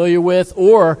unfamiliar with,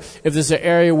 or if there's an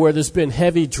area where there's been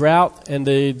heavy drought and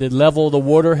the level of the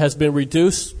water has been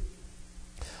reduced,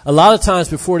 a lot of times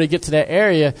before they get to that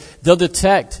area, they'll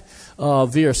detect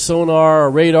via sonar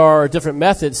or radar or different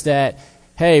methods that,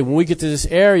 hey, when we get to this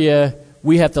area,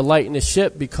 we have to lighten the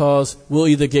ship because we'll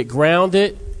either get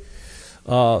grounded.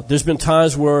 There's been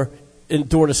times where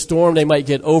during a storm they might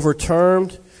get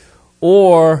overturned,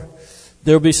 or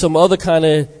there'll be some other kind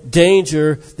of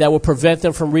danger that will prevent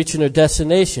them from reaching their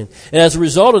destination. And as a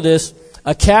result of this,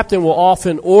 a captain will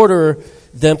often order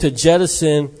them to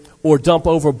jettison or dump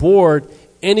overboard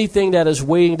anything that is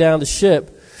weighing down the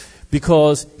ship,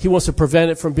 because he wants to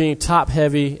prevent it from being top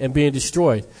heavy and being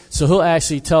destroyed. So he'll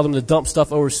actually tell them to dump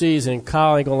stuff overseas, and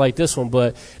Kyle ain't going to like this one,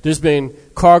 but there's been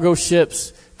cargo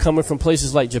ships coming from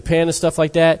places like Japan and stuff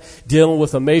like that, dealing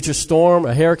with a major storm,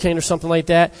 a hurricane or something like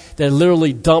that, that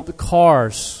literally dumped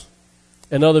cars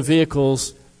and other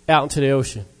vehicles out into the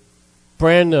ocean.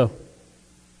 Brand new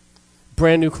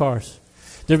cars.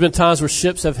 There have been times where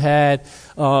ships have had,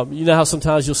 you know how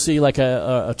sometimes you'll see like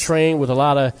a train with a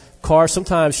lot of cars.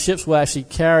 Sometimes ships will actually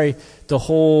carry one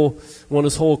of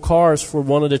those whole cars for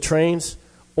one of the trains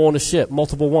on the ship,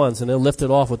 multiple ones, and they'll lift it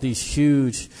off with these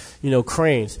huge,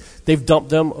 cranes. They've dumped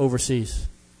them overseas.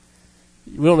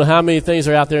 We don't know how many things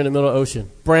are out there in the middle of the ocean.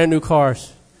 Brand new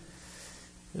cars.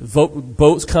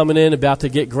 Boats coming in, about to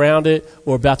get grounded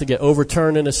or about to get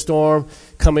overturned in a storm,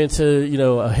 come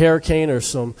into, a hurricane or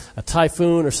a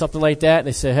typhoon or something like that. And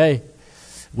they say, hey,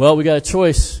 well, we got a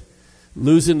choice,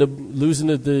 losing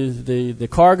the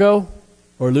cargo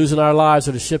or losing our lives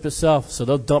or the ship itself. So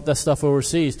they'll dump that stuff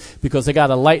overseas because they got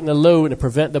to lighten the load and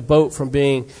prevent the boat from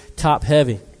being top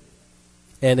heavy.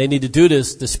 And they need to do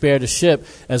this to spare the ship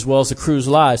as well as the crew's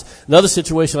lives. Another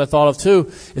situation I thought of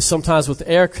too is sometimes with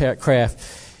aircraft.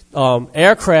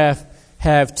 Aircraft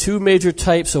have two major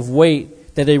types of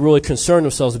weight that they really concern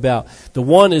themselves about. The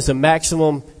one is the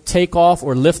maximum takeoff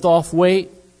or liftoff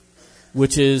weight,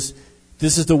 which is,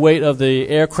 this is the weight of the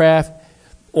aircraft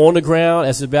on the ground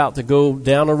as it's about to go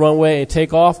down the runway and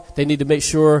take off. They need to make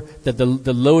sure that the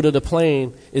load of the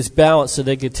plane is balanced so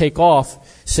they can take off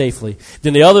safely.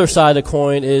 Then the other side of the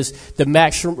coin is the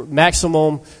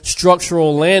maximum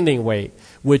structural landing weight,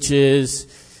 which is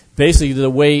basically the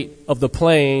weight of the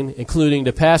plane, including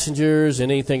the passengers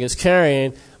and anything it's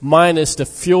carrying, minus the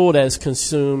fuel that is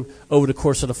consumed over the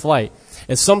course of the flight.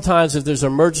 And sometimes if there's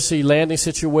an emergency landing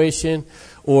situation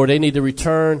or they need to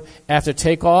return after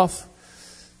takeoff,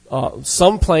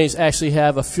 some planes actually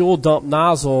have a fuel dump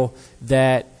nozzle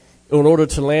that, in order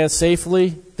to land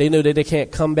safely, they know that they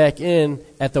can't come back in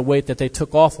at the weight that they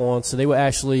took off on, so they will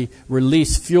actually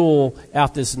release fuel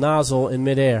out this nozzle in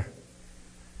midair.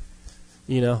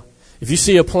 You know, if you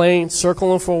see a plane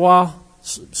circling for a while,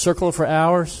 circling for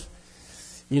hours,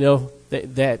 you know,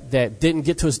 that didn't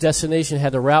get to its destination,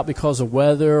 had to route because of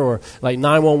weather, or like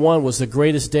 911 was the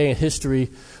greatest day in history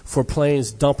for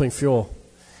planes dumping fuel.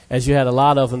 As you had a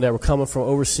lot of them that were coming from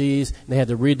overseas, and they had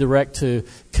to redirect to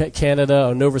Canada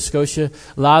or Nova Scotia.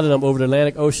 A lot of them over the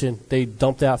Atlantic Ocean, they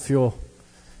dumped out fuel.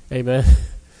 Amen.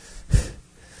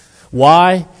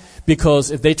 Why?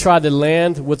 Because if they tried to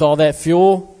land with all that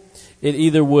fuel, it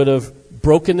either would have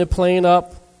broken the plane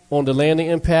up on the landing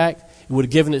impact, it would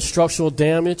have given it structural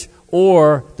damage,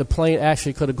 or the plane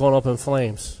actually could have gone up in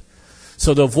flames.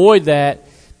 So to avoid that,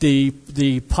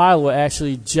 the pilot would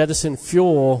actually jettison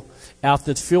fuel out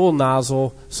the fuel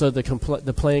nozzle so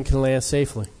the plane can land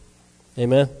safely.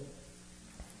 Amen?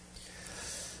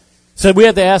 So we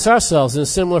have to ask ourselves in a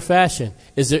similar fashion,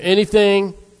 is there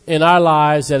anything in our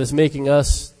lives that is making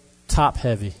us top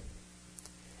heavy?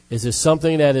 Is there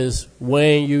something that is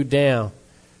weighing you down,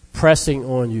 pressing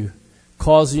on you,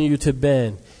 causing you to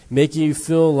bend, making you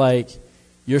feel like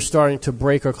you're starting to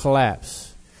break or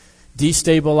collapse,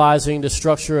 destabilizing the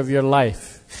structure of your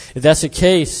life? If that's the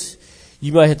case,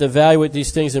 you might have to evaluate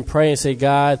these things and pray and say,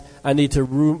 God, I need to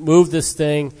remove this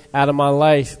thing out of my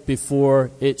life before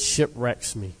it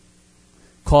shipwrecks me,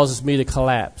 causes me to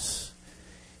collapse.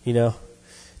 You know,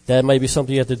 that might be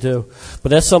something you have to do. But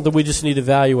that's something we just need to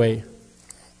evaluate.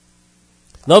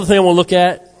 Another thing I want to look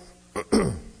at,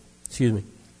 excuse me,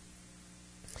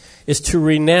 is to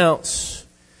renounce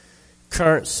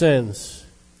current sins.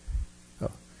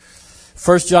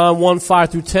 1 John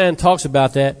 1:5-10 talks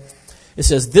about that. It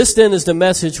says, this then is the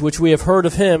message which we have heard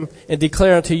of him and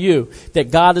declare unto you, that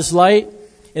God is light,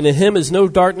 and in him is no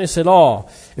darkness at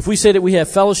all. If we say that we have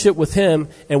fellowship with him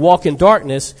and walk in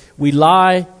darkness, we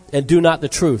lie and do not the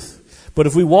truth. But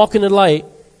if we walk in the light,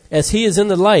 as he is in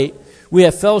the light, we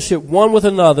have fellowship one with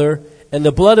another, and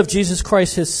the blood of Jesus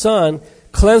Christ, his Son,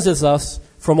 cleanses us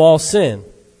from all sin.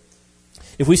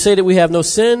 If we say that we have no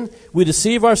sin, we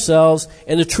deceive ourselves,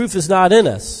 and the truth is not in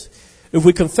us. If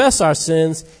we confess our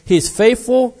sins, he is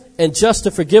faithful and just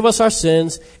to forgive us our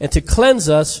sins and to cleanse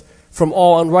us from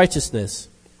all unrighteousness.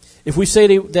 If we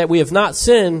say that we have not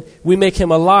sinned, we make him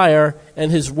a liar,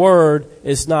 and his word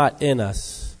is not in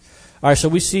us. All right, so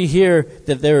we see here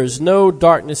that there is no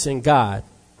darkness in God.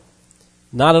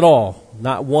 Not at all.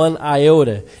 Not one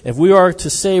iota. If we are to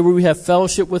say we have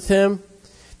fellowship with him,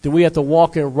 then we have to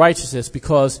walk in righteousness,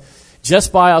 because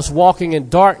just by us walking in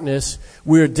darkness,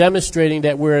 we are demonstrating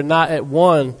that we're not at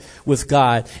one with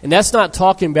God. And that's not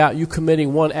talking about you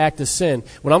committing one act of sin.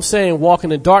 When I'm saying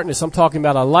walking in darkness, I'm talking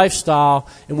about a lifestyle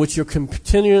in which you're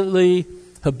continually,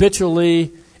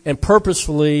 habitually, and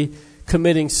purposefully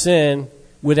committing sin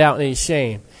without any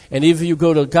shame. And even if you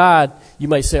go to God, you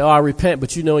might say, oh, I repent,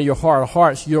 but you know in your heart of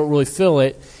hearts, you don't really feel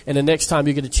it. And the next time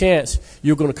you get a chance,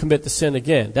 you're going to commit the sin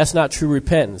again. That's not true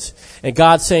repentance. And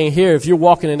God's saying here, if you're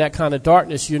walking in that kind of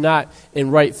darkness, you're not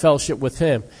in right fellowship with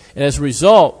him. And as a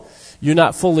result, you're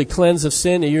not fully cleansed of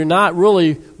sin, and you're not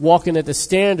really walking at the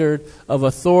standard of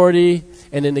authority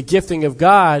and in the gifting of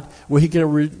God, where he can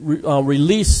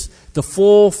release the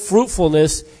full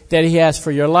fruitfulness that he has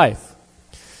for your life.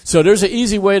 So there's an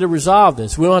easy way to resolve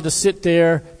this. We don't have to sit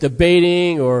there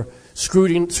debating or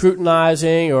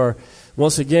scrutinizing or,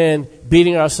 once again,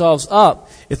 beating ourselves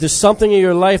up. If there's something in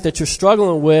your life that you're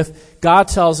struggling with, God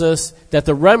tells us that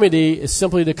the remedy is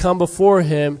simply to come before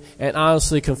him and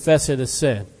honestly confess it as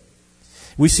sin.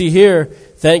 We see here,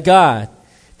 thank God,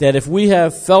 that if we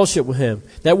have fellowship with him,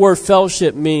 that word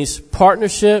fellowship means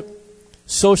partnership,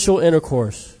 social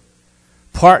intercourse.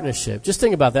 Partnership. Just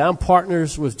think about that. I'm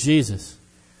partners with Jesus.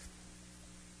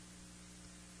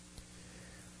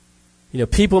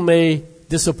 People may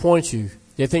disappoint you.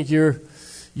 You think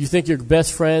you're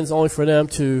best friends only for them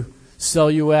to sell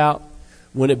you out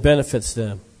when it benefits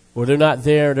them. Or they're not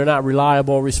there, they're not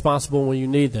reliable, responsible when you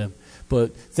need them.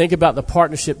 But think about the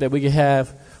partnership that we can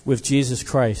have with Jesus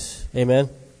Christ. Amen?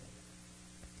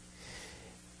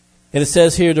 And it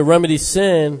says here, to remedy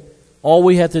sin, all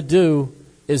we have to do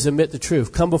is admit the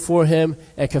truth. Come before him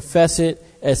and confess it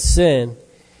as sin.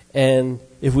 And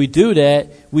if we do that,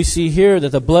 we see here that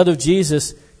the blood of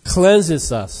Jesus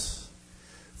cleanses us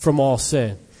from all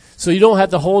sin. So you don't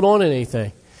have to hold on to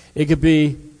anything. It could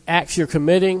be acts you're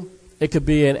committing. It could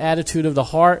be an attitude of the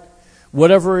heart.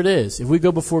 Whatever it is. If we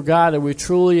go before God and we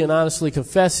truly and honestly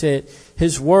confess it,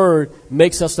 his word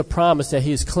makes us the promise that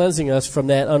he is cleansing us from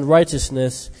that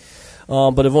unrighteousness.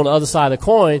 But if on the other side of the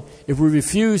coin, if we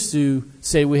refuse to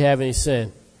say we have any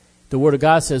sin, the word of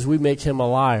God says we make him a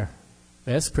liar.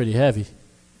 That's pretty heavy.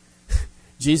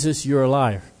 Jesus, you're a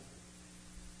liar.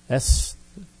 That's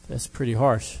pretty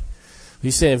harsh.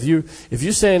 He's saying if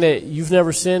you're saying that you've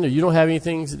never sinned or you don't have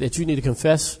anything that you need to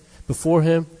confess before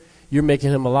him, you're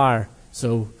making him a liar.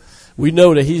 So we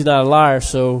know that he's not a liar.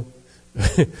 So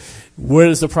where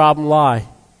does the problem lie?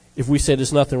 If we say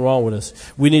there's nothing wrong with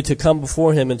us, we need to come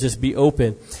before him and just be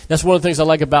open. That's one of the things I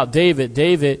like about David.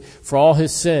 David, for all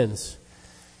his sins,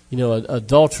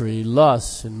 adultery,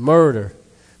 lust, and murder,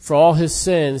 for all his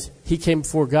sins, he came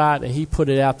before God and he put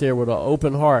it out there with an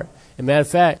open heart. And matter of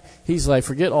fact, he's like,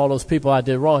 forget all those people I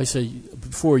did wrong. He said,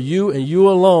 before you and you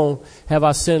alone have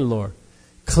I sinned, Lord.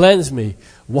 Cleanse me.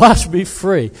 Wash me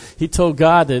free. He told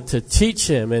God to teach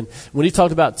him. And when he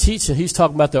talked about teaching, he's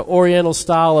talking about the oriental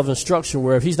style of instruction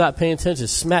where if he's not paying attention,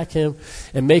 smack him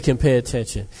and make him pay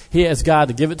attention. He asked God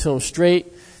to give it to him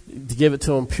straight, to give it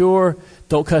to him pure,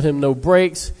 don't cut him no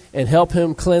breaks, and help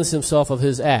him cleanse himself of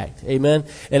his act. Amen?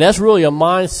 And that's really a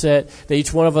mindset that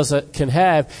each one of us can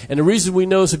have. And the reason we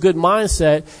know it's a good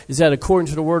mindset is that according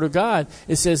to the Word of God,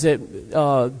 it says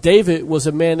that David was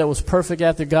a man that was perfect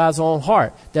after God's own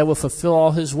heart, that would fulfill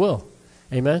all his will.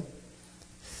 Amen?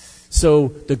 So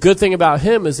the good thing about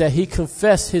him is that he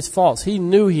confessed his faults. He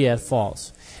knew he had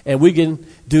faults. And we can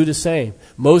do the same.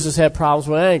 Moses had problems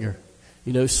with anger.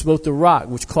 Smote the rock,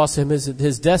 which cost him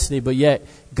his destiny, but yet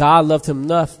God loved him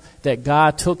enough that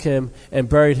God took him and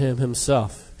buried him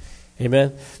himself.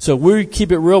 Amen? So we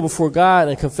keep it real before God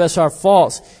and confess our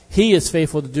faults. He is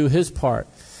faithful to do his part.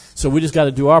 So we just got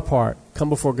to do our part. Come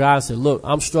before God and say, look,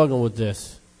 I'm struggling with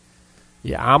this.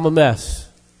 Yeah, I'm a mess.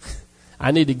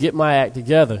 I need to get my act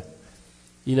together.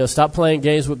 Stop playing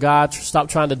games with God. Stop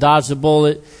trying to dodge the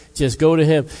bullet. Just go to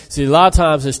him. See, a lot of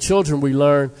times as children we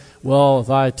learn, well, if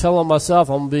I tell on myself,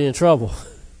 I'm going to be in trouble.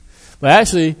 But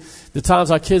actually, the times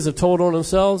our kids have told on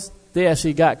themselves, they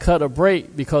actually got cut or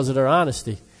break because of their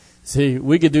honesty. See,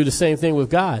 we could do the same thing with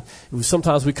God.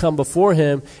 Sometimes we come before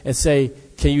him and say,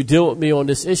 can you deal with me on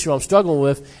this issue I'm struggling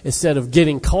with? Instead of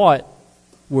getting caught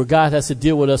where God has to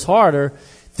deal with us harder,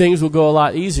 things will go a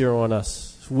lot easier on us.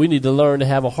 We need to learn to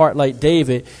have a heart like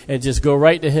David and just go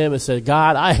right to him and say,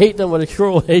 God, I hate them with a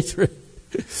cruel hatred.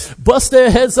 Bust their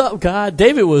heads up, God.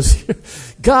 David was,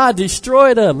 God,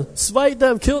 destroy them, smite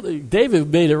them, kill them. David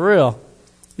made it real.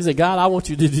 He said, God, I want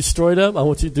you to destroy them. I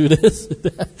want you to do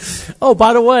this. Oh,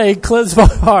 by the way, cleanse my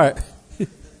heart.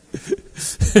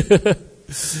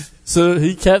 So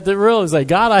he kept it real. He's like,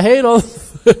 God, I hate them.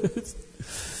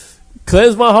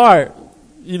 Cleanse my heart.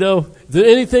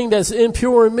 Anything that's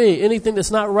impure in me, anything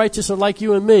that's not righteous or like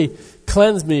you and me,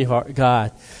 cleanse me,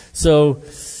 God. So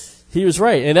he was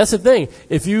right. And that's the thing.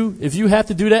 If you have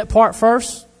to do that part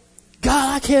first,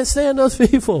 God, I can't stand those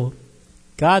people.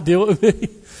 God, deal with me.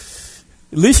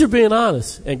 At least you're being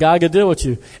honest, and God can deal with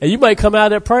you. And you might come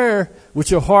out of that prayer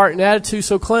with your heart and attitude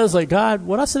so cleansed, like, God,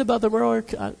 what I said about them earlier,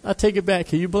 I take it back.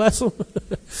 Can you bless them?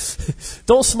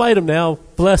 Don't smite them now.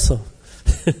 Bless them.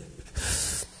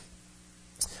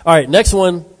 All right, next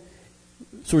one.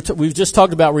 So we've just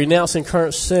talked about renouncing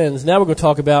current sins. Now we're going to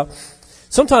talk about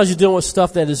sometimes you're dealing with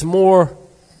stuff that is more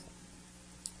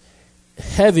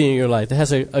heavy in your life, that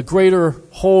has a greater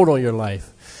hold on your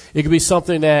life. It could be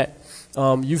something that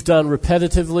you've done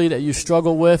repetitively that you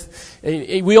struggle with.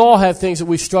 And we all have things that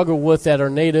we struggle with that are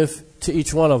native to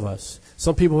each one of us.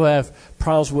 Some people have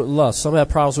problems with lust. Some have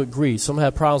problems with greed. Some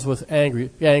have problems with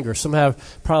anger. Some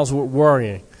have problems with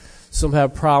worrying. Some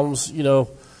have problems,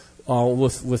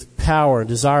 with power and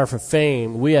desire for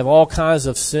fame. We have all kinds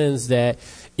of sins that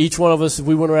each one of us, if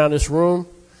we went around this room,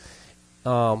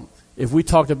 if we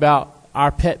talked about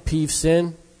our pet peeve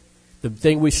sin, the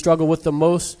thing we struggle with the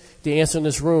most, the answer in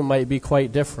this room might be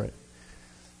quite different.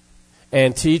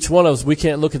 And to each one of us, we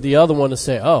can't look at the other one and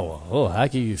say, how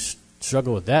can you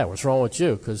struggle with that? What's wrong with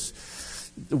you? Because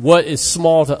what is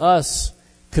small to us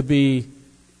could be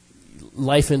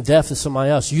life and death to somebody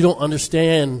else. You don't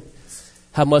understand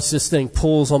how much this thing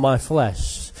pulls on my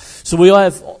flesh. So we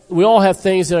all have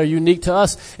things that are unique to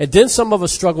us. And then some of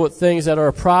us struggle with things that are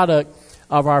a product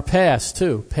of our past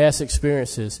too, past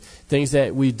experiences, things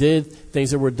that we did,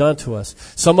 things that were done to us.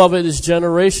 Some of it is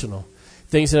generational,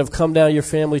 things that have come down your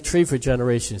family tree for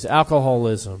generations,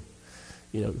 alcoholism,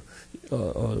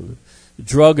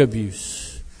 drug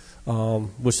abuse,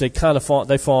 which they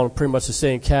fall in pretty much the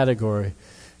same category,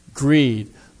 greed,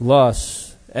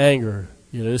 lust, anger,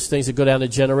 there's things that go down to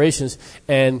generations,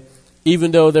 and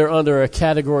even though they're under a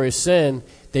category of sin,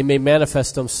 they may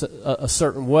manifest them a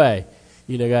certain way.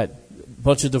 Got a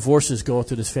bunch of divorces going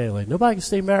through this family. Nobody can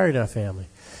stay married in our family.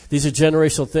 These are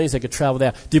generational things that could travel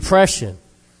down. Depression.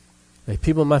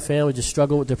 People in my family just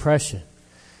struggle with depression.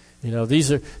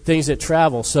 These are things that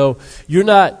travel. So you're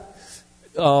not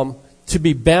to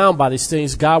be bound by these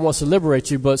things. God wants to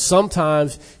liberate you, but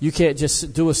sometimes you can't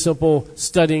just do a simple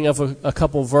studying of a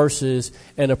couple verses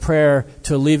and a prayer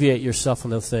to alleviate yourself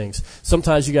from those things.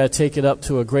 Sometimes you got to take it up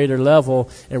to a greater level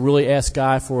and really ask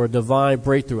God for a divine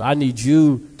breakthrough. I need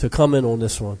you to come in on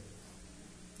this one.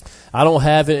 I don't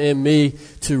have it in me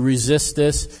to resist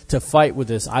this, to fight with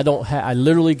this. I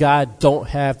literally, God, don't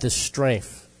have the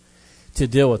strength to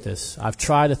deal with this. I've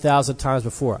tried 1,000 times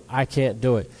before. I can't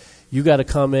do it. You got to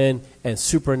come in and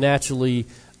supernaturally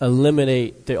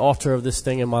eliminate the altar of this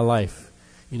thing in my life.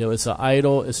 It's an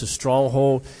idol. It's a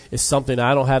stronghold. It's something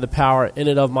I don't have the power in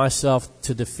and of myself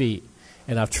to defeat.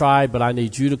 And I've tried, but I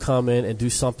need you to come in and do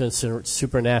something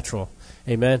supernatural.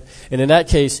 Amen. And in that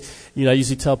case, I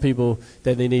usually tell people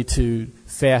that they need to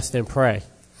fast and pray.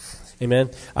 Amen.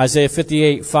 Isaiah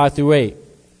 58, 5-8.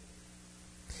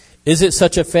 Is it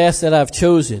such a fast that I've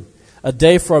chosen? A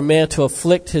day for a man to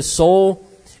afflict his soul?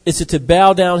 Is it to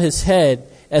bow down his head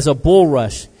as a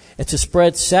bulrush and to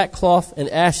spread sackcloth and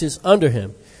ashes under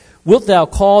him? Wilt thou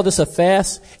call this a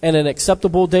fast and an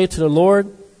acceptable day to the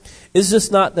Lord? Is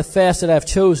this not the fast that I have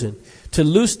chosen? To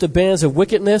loose the bands of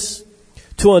wickedness,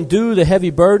 to undo the heavy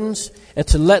burdens, and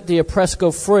to let the oppressed go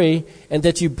free, and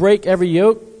that you break every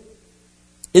yoke?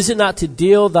 Is it not to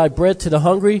deal thy bread to the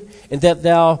hungry, and that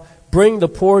thou bring the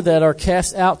poor that are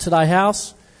cast out to thy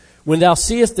house? When thou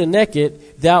seest the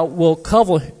naked, thou wilt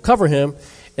cover him,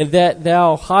 and that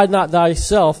thou hide not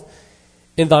thyself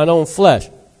in thine own flesh.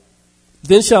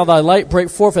 Then shall thy light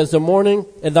break forth as the morning,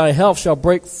 and thy health shall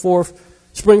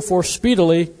spring forth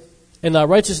speedily, and thy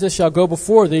righteousness shall go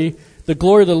before thee. The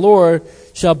glory of the Lord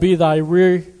shall be thy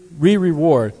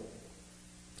reward. All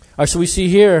right, so we see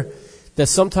here that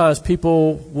sometimes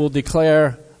people will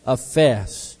declare a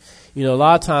fast. A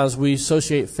lot of times we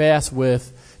associate fast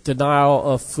with denial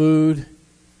of food,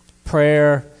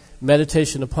 prayer,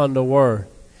 meditation upon the Word.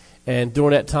 And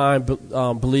during that time,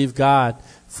 believe God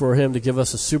for Him to give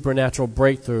us a supernatural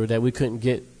breakthrough that we couldn't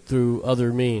get through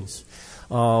other means.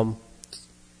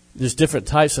 There's different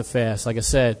types of fasts. Like I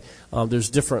said,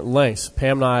 there's different lengths.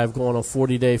 Pam and I have gone on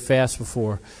 40-day fast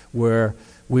before where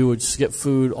we would skip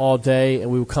food all day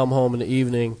and we would come home in the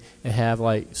evening and have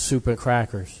like soup and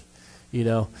crackers,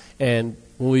 And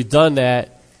when we've done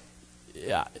that,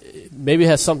 maybe it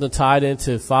has something tied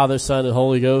into Father, Son, and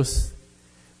Holy Ghost.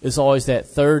 It's always that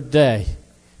third day.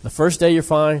 The first day you're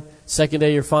fine. Second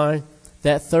day you're fine.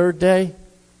 That third day,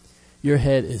 your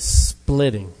head is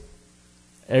splitting.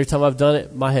 Every time I've done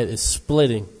it, my head is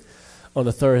splitting on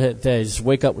the third day. Just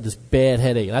wake up with this bad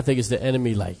headache. And I think it's the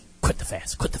enemy quit the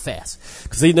fast.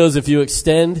 Because he knows if you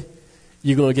extend,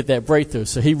 you're going to get that breakthrough.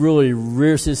 So he really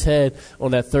rears his head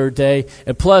on that third day.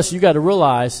 And plus, you got to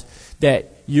realize that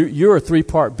you're a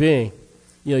three-part being.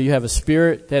 You have a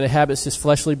spirit that inhabits this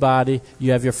fleshly body.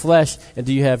 You have your flesh, and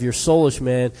then you have your soulish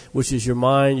man, which is your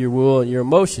mind, your will, and your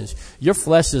emotions. Your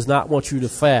flesh does not want you to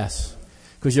fast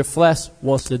because your flesh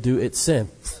wants to do its sin.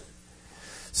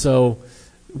 So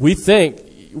we think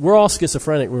we're all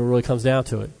schizophrenic when it really comes down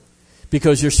to it,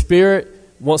 because your spirit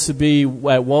wants to be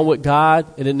at one with God,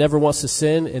 and it never wants to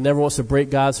sin. It never wants to break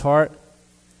God's heart,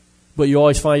 but you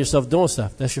always find yourself doing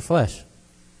stuff. That's your flesh.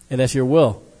 And that's your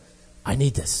will. I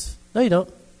need this. No, you don't.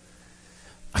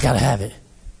 I got to have it.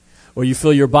 Or you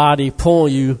feel your body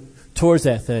pulling you towards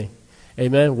that thing.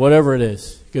 Amen? Whatever it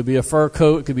is. It could be a fur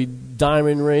coat. It could be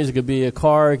diamond rings. It could be a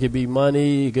car. It could be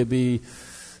money. It could be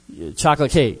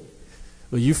chocolate cake.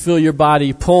 But you feel your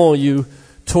body pulling you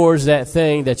towards that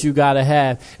thing that you got to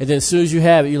have. And then as soon as you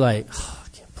have it, you're like, I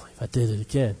can't believe I did it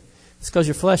again. It's because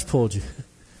your flesh pulled you.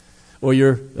 Or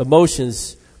your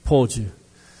emotions pulled you.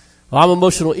 Well, I'm an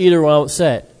emotional eater when I'm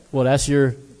upset. Well, that's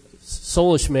your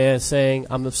soulish man saying,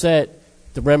 I'm upset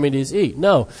The remedy is eat.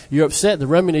 No, you're upset. The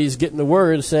remedy is get in the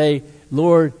Word and say,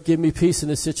 Lord, give me peace in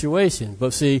this situation.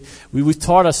 But see, we've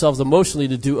taught ourselves emotionally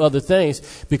to do other things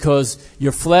because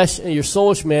your flesh and your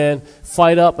soulish man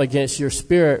fight up against your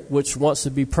spirit, which wants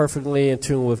to be perfectly in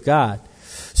tune with God.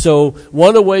 So one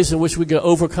of the ways in which we can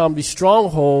overcome these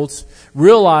strongholds,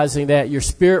 realizing that your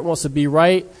spirit wants to be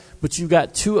right, but you've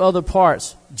got two other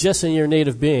parts just in your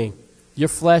native being. Your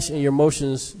flesh and your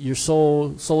emotions, your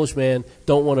soulish man,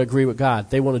 don't want to agree with God.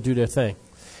 They want to do their thing.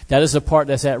 That is the part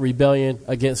that's at rebellion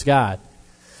against God.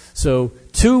 So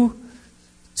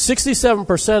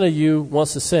 67% of you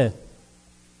wants to sin.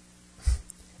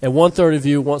 And 1/3 of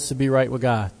you wants to be right with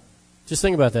God. Just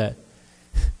think about that.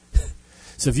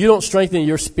 So if you don't strengthen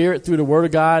your spirit through the Word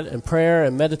of God and prayer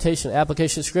and meditation,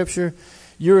 application of Scripture,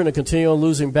 you're in a continual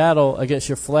losing battle against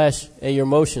your flesh and your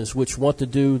emotions, which want to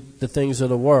do the things of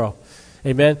the world.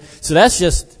 Amen? So that's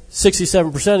just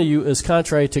 67% of you is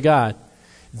contrary to God.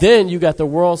 Then you got the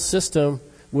world system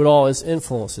with all its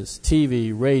influences.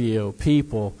 TV, radio,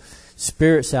 people,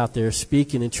 spirits out there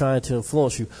speaking and trying to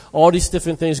influence you. All these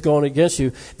different things going against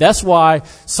you. That's why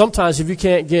sometimes if you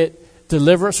can't get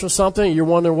deliverance from something, you're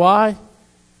wondering why.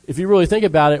 If you really think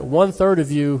about it, 1/3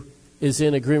 of you is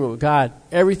in agreement with God.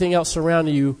 Everything else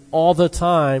surrounding you all the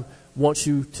time wants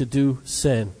you to do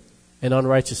sin and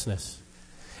unrighteousness.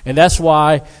 And that's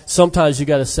why sometimes you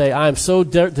got to say, I am so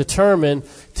determined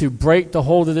to break the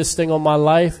hold of this thing on my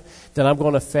life that I'm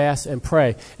going to fast and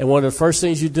pray. And one of the first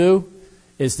things you do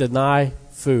is deny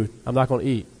food. I'm not going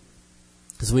to eat.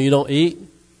 Because when you don't eat,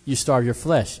 you starve your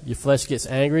flesh. Your flesh gets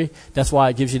angry. That's why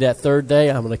it gives you that third day.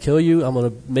 I'm going to kill you. I'm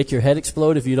going to make your head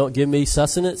explode if you don't give me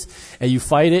sustenance. And you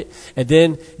fight it. And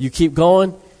then you keep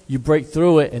going. You break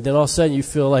through it. And then all of a sudden you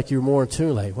feel like you're more in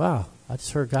tune. Like, wow, I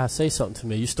just heard God say something to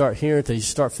me. You start hearing things. You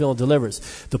start feeling deliverance.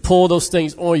 To pull those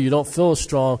things on you don't feel as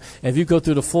strong. And if you go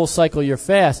through the full cycle of your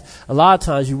fast, a lot of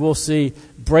times you will see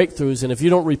breakthroughs. And if you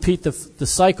don't repeat the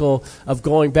cycle of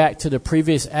going back to the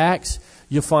previous acts,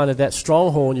 you'll find that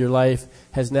stronghold in your life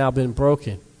has now been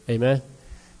broken. Amen?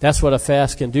 That's what a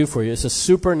fast can do for you. It's a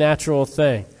supernatural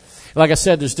thing. Like I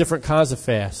said, there's different kinds of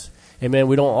fasts. Amen?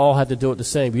 We don't all have to do it the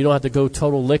same. You don't have to go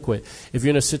total liquid. If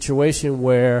you're in a situation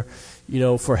where,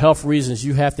 for health reasons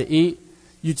you have to eat,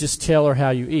 you just tailor how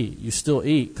you eat. You still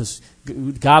eat because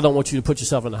God don't want you to put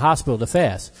yourself in the hospital to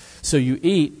fast. So you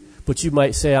eat, but you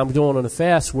might say, I'm doing on a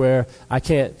fast where I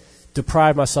can't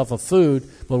deprive myself of food,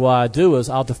 but what I do is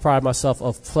I'll deprive myself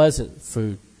of pleasant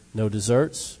food. No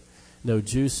desserts, no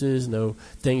juices, no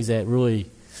things that really,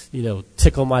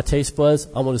 tickle my taste buds.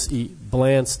 I'm going to eat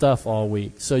bland stuff all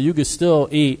week. So you can still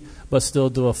eat, but still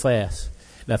do a fast.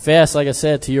 Now, fast, like I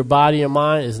said, to your body and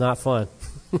mind is not fun.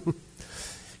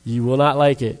 You will not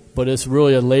like it, but it's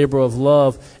really a labor of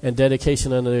love and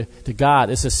dedication to God.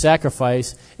 It's a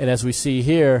sacrifice, and as we see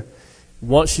here,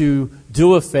 once you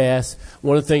do a fast,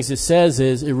 one of the things it says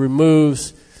is it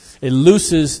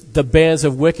looses the bands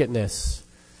of wickedness.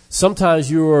 Sometimes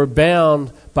you are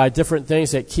bound by different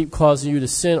things that keep causing you to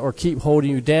sin or keep holding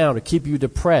you down or keep you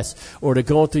depressed or to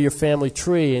go through your family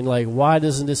tree and why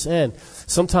doesn't this end?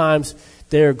 Sometimes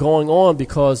they're going on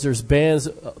because there's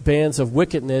bands of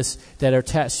wickedness that are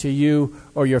attached to you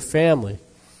or your family.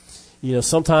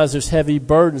 Sometimes there's heavy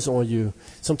burdens on you.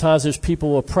 Sometimes there's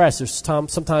people oppressed. There's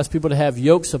sometimes people that have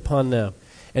yokes upon them.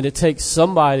 And it takes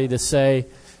somebody to say,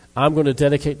 I'm going to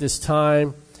dedicate this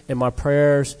time and my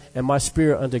prayers and my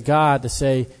spirit unto God to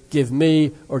say, give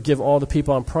me or give all the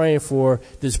people I'm praying for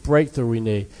this breakthrough we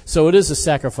need. So it is a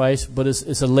sacrifice, but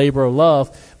it's a labor of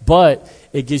love, but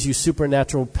it gives you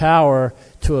supernatural power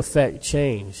to affect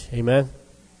change. Amen?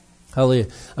 Hallelujah.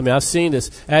 I've seen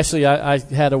this. Actually, I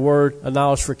had a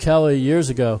knowledge for Kelly years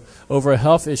ago over a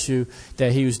health issue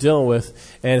that he was dealing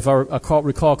with. And if I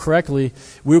recall correctly,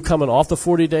 we were coming off the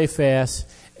 40-day fast,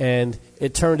 and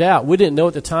it turned out, we didn't know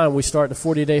at the time we started the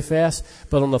 40-day fast,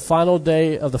 but on the final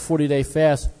day of the 40-day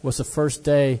fast was the first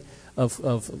day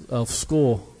of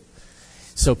school.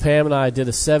 So Pam and I did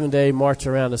a 7-day march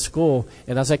around the school,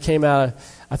 and as I came out,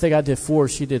 I think I did 4,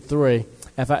 she did 3.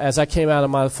 As I came out of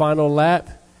my final lap,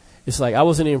 it's like I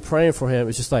wasn't even praying for him.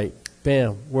 It's just like,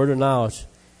 bam, word of knowledge.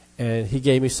 And he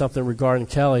gave me something regarding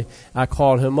Kelly. I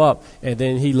called him up, and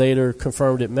then he later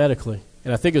confirmed it medically.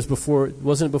 And I think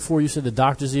wasn't it before you said the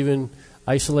doctors even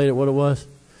isolated what it was?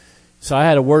 So I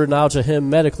had a word of knowledge of him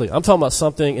medically. I'm talking about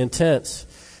something intense.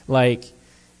 Like,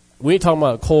 we ain't talking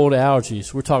about cold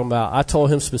allergies. We're talking about, I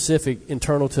told him specific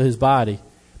internal to his body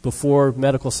before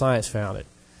medical science found it.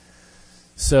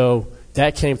 So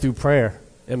that came through prayer.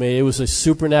 It was a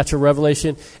supernatural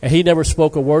revelation, and he never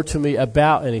spoke a word to me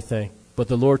about anything. But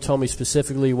the Lord told me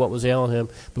specifically what was ailing him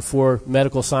before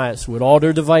medical science, with all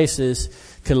their devices,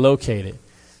 could locate it.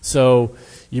 So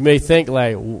you may think,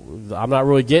 like, I'm not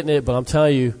really getting it, but I'm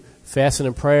telling you, fasting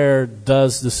and prayer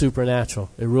does the supernatural.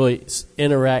 It really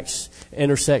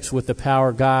intersects with the power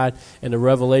of God and the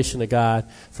revelation of God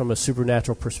from a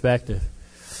supernatural perspective.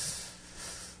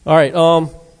 All right.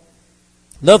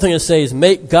 Another thing to say is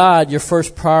make God your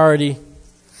first priority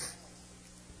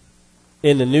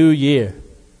in the new year.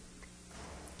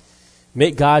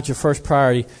 Make God your first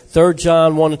priority. 3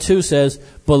 John 1:2 says,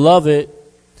 Beloved,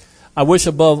 I wish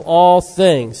above all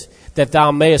things that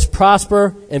thou mayest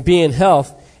prosper and be in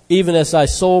health, even as thy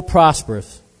soul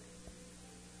prospereth.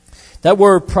 That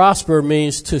word prosper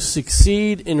means to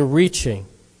succeed in reaching.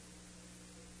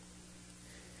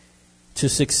 To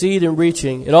succeed in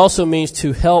reaching. It also means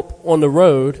to help on the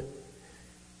road.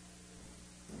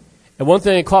 And one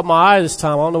thing that caught my eye this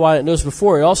time, I don't know why I didn't notice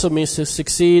before, it also means to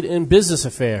succeed in business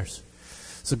affairs.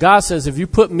 So God says, if you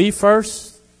put me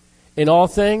first in all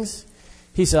things,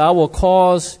 he said, I will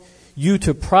cause you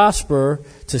to prosper,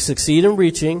 to succeed in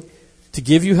reaching, to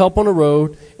give you help on the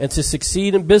road, and to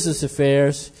succeed in business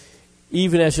affairs,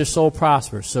 even as your soul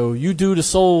prospers. So you do the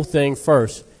soul thing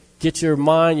first. Get your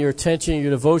mind, your attention,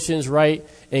 your devotions right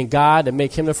in God and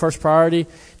make him the first priority.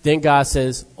 Then God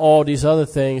says all these other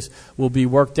things will be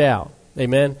worked out.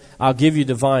 Amen. I'll give you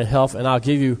divine health and I'll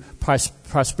give you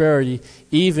prosperity,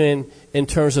 even in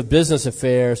terms of business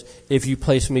affairs, if you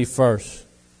place me first.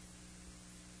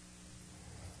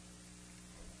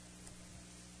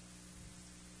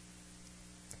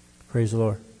 Praise the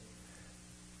Lord.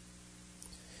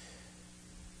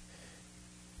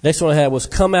 Next one I had was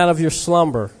come out of your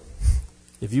slumber.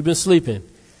 If you've been sleeping,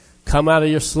 come out of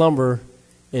your slumber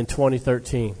in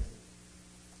 2013.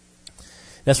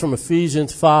 That's from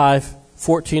Ephesians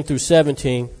 5:14 through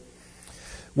 17.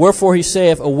 Wherefore he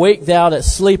saith, Awake thou that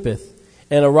sleepeth,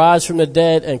 and arise from the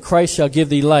dead, and Christ shall give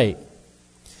thee light.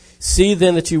 See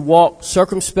then that you walk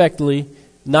circumspectly,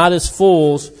 not as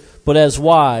fools, but as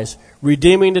wise,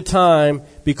 redeeming the time,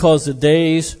 because the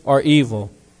days are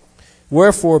evil.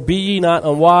 Wherefore be ye not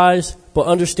unwise, but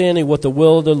understanding what the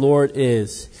will of the Lord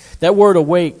is. That word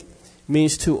awake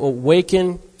means to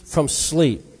awaken from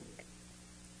sleep.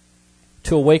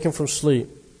 To awaken from sleep.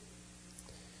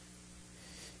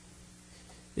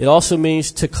 It also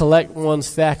means to collect one's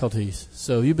faculties.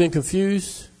 So you've been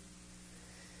confused,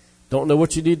 don't know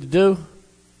what you need to do,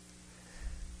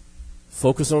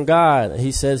 focus on God.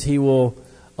 He says he will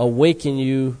awaken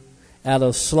you out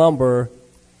of slumber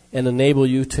and enable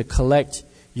you to collect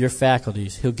your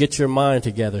faculties. He'll get your mind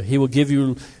together. He will give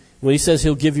you, when he says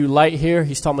he'll give you light here,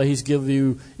 he's talking about he's giving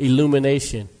you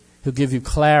illumination. He'll give you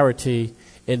clarity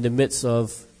in the midst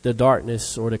of the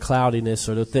darkness or the cloudiness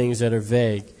or the things that are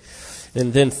vague.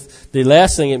 And then the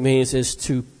last thing it means is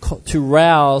to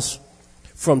rouse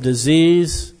from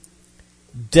disease,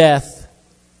 death,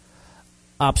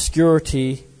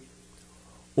 obscurity,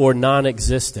 or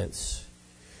non-existence.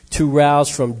 To rouse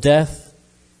from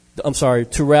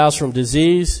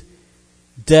disease,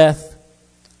 death,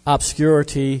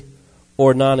 obscurity,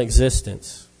 or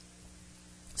non-existence.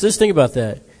 So just think about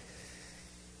that.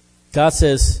 God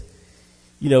says,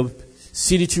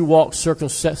 see that you walk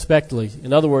circumspectly.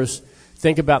 In other words,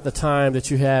 think about the time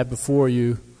that you have before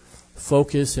you.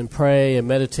 Focus and pray and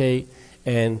meditate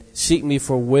and seek me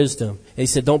for wisdom. And he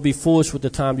said, don't be foolish with the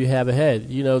time you have ahead.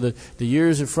 The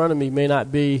years in front of me may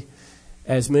not be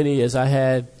as many as I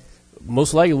had.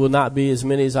 Most likely will not be as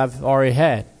many as I've already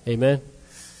had. Amen.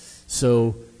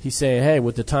 So he's saying, hey,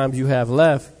 with the time you have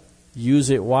left, use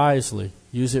it wisely.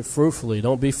 Use it fruitfully.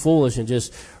 Don't be foolish and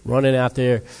just running out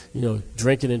there,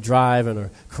 drinking and driving or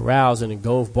carousing and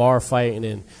go bar fighting.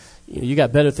 And you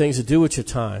got better things to do with your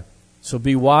time. So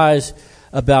be wise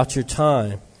about your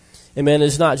time. Amen.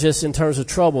 It's not just in terms of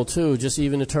trouble, too, just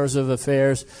even in terms of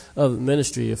affairs of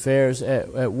ministry, affairs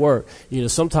at work.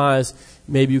 Sometimes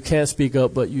maybe you can't speak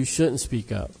up, but you shouldn't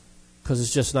speak up because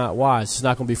it's just not wise. It's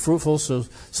not going to be fruitful. So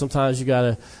sometimes you got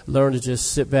to learn to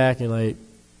just sit back and I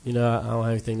don't have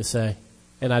anything to say.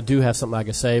 And I do have something I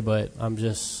can say, but I'm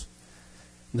just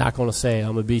not going to say it.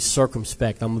 I'm going to be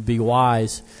circumspect. I'm going to be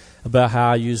wise about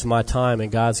how I use my time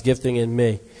and God's gifting in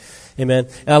me. Amen.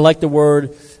 And I like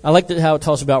how it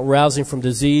talks about rousing from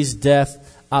disease,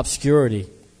 death, obscurity.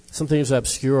 Some things are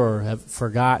obscure, have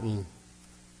forgotten.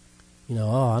 I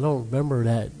don't remember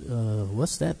that.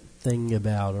 What's that thing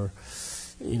about? Or,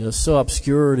 so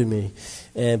obscure to me.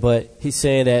 But he's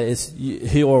saying that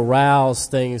he'll arouse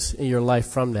things in your life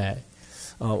from that.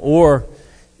 Or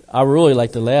I really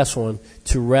like the last one,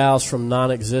 to rouse from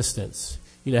non-existence.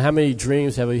 How many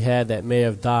dreams have we had that may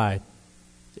have died?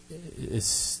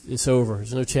 it's over.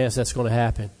 There's no chance that's going to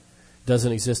happen. It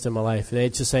doesn't exist in my life.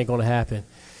 It just ain't going to happen.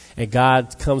 And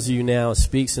God comes to you now and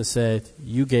speaks and said,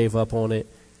 you gave up on it,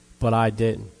 but I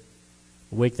didn't.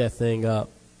 Wake that thing up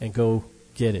and go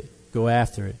get it. Go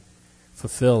after it.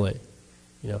 Fulfill it.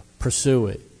 Pursue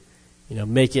it.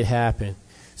 Make it happen.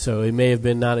 So it may have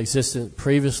been non-existent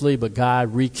previously, but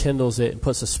God rekindles it and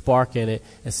puts a spark in it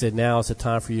and said, now is the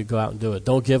time for you to go out and do it.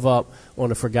 Don't give up on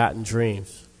the forgotten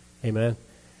dreams. Amen?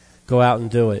 Go out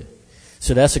and do it.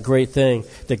 So that's a great thing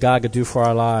that God could do for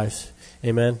our lives.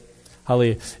 Amen?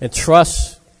 Hallelujah. And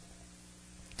trust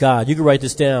God. You can write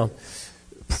this down.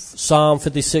 Psalm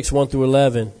 56, 1 through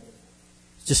 11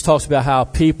 just talks about how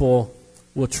people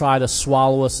will try to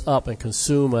swallow us up and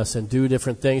consume us and do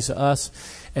different things to us.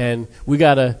 And we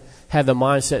got to have the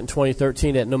mindset in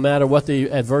 2013 that no matter what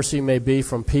the adversity may be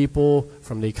from people,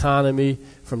 from the economy,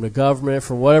 from the government,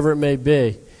 from whatever it may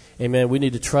be, amen, we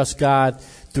need to trust God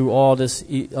through all this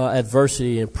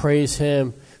adversity and praise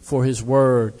Him for His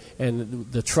Word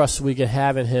and the trust we can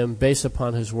have in Him based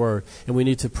upon His Word. And we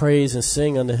need to praise and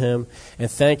sing unto Him and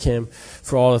thank Him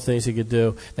for all the things He could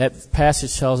do. That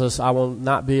passage tells us, I will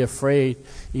not be afraid,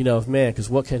 of man, because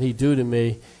what can He do to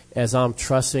me as I'm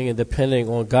trusting and depending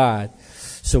on God?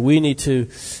 So we need to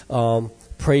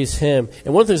praise Him.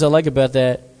 And one of the things I like about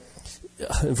that,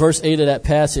 in verse 8 of that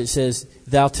passage says,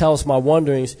 thou tellest my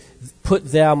wanderings,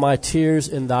 put thou my tears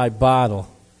in thy bottle.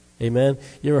 Amen.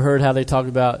 You ever heard how they talk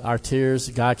about our tears?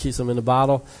 God keeps them in the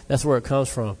bottle. That's where it comes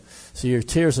from. So your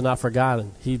tears are not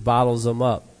forgotten. He bottles them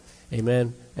up.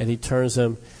 Amen. And He turns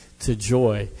them to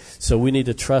joy. So we need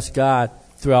to trust God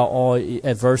throughout all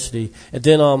adversity. And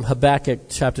then Habakkuk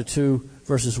chapter 2,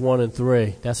 verses 1 and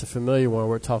 3. That's a familiar one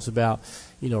where it talks about,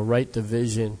 write the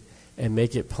vision and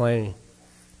make it plain.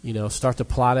 Start to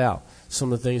plot out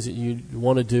some of the things that you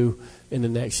want to do in the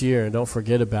next year, and don't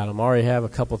forget about them. I already have a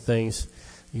couple things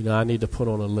I need to put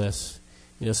on a list.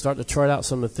 Start to chart out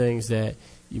some of the things that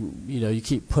you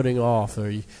keep putting off, or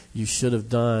you should have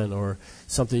done, or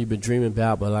something you've been dreaming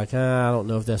about, but I don't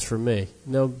know if that's for me.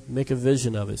 Make a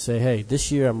vision of it. Say, hey,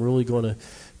 this year I'm really going to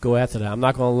go after that. I'm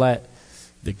not going to let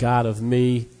the God of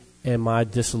me and my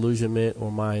disillusionment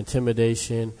or my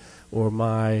intimidation or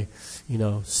my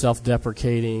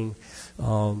self-deprecating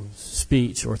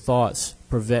speech or thoughts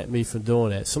prevent me from doing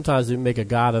that. Sometimes we make a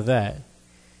God of that.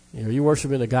 Are you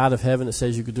worshiping the God of heaven that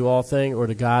says you could do all things, or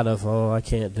the God of, I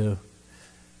can't do?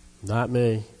 Not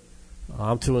me.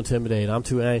 I'm too intimidated. I'm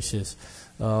too anxious.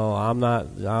 I don't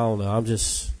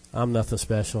know. I'm nothing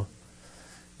special.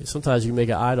 Sometimes you make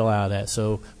an idol out of that.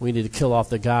 So we need to kill off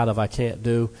the God of I can't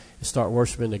do and start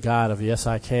worshiping the God of yes,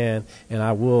 I can, and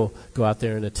I will go out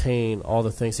there and attain all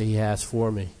the things that He has for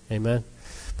me. Amen?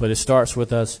 But it starts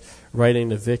with us writing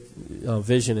the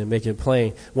vision and making it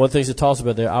plain. One of the things it talks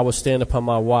about there, I will stand upon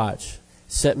my watch,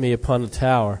 set me upon the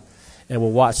tower, and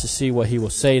will watch to see what He will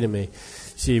say to me.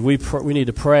 See, we need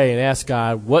to pray and ask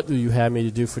God, what do you have me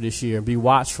to do for this year? And be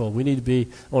watchful. We need to be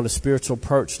on a spiritual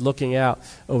perch, looking out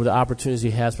over the opportunities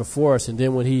He has before us. And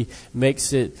then when He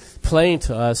makes it plain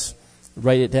to us,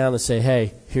 write it down and say,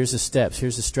 hey, here's the steps,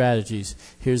 here's the strategies,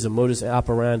 here's the modus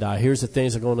operandi, here's the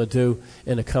things I'm going to do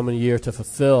in the coming year to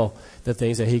fulfill the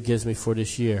things that He gives me for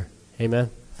this year.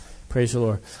 Amen? Praise the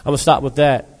Lord. I'm going to stop with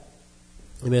that.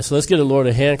 Amen. So let's give the Lord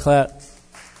a hand clap.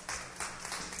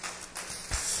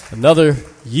 Another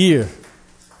year,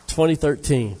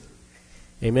 2013.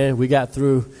 Amen. We got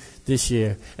through this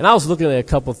year. And I was looking at a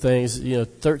couple of things.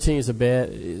 13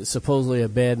 is supposedly a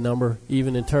bad number,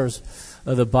 even in terms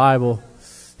of the Bible.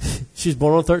 She's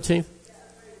born on 13th?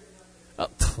 Oh,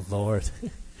 Lord.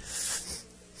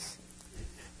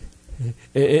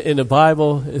 In the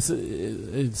Bible, it's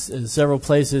in several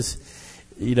places,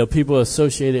 people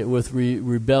associate it with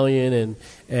rebellion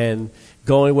and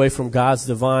going away from God's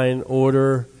divine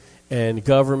order and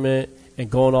government and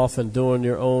going off and doing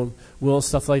your own will and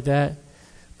stuff like that.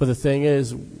 But the thing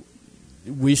is,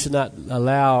 we should not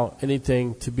allow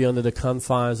anything to be under the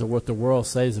confines of what the world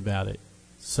says about it.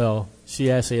 So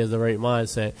she actually has the right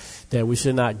mindset that we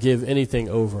should not give anything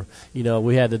over.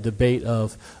 We had the debate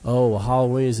of,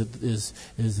 Halloween is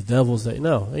the devil's day.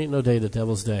 No, ain't no day the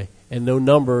devil's day. And no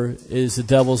number is the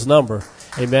devil's number.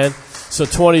 Amen. So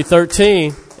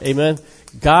 2013, amen,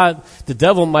 God, the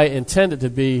devil might intend it to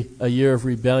be a year of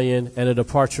rebellion and a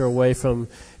departure away from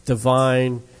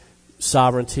divine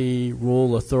sovereignty,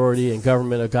 rule, authority, and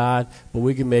government of God, but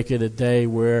we can make it a day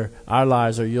where our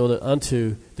lives are yielded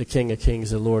unto the King of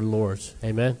Kings and Lord of Lords.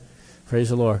 Amen? Praise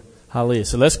the Lord. Hallelujah.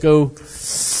 So let's go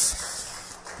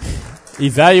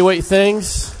evaluate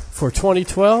things for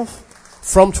 2012,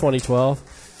 from 2012,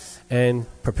 and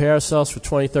prepare ourselves for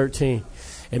 2013.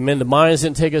 Amen. The Mayans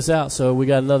didn't take us out, so we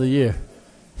got another year.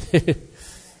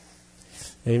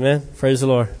 Amen. Praise the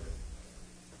Lord.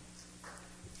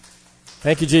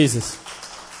 Thank you, Jesus.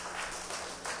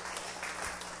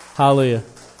 Hallelujah.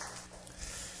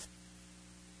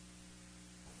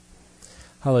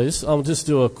 Hallelujah. I'll just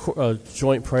do a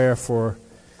joint prayer for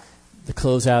the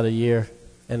close out of the year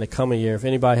and the coming year. If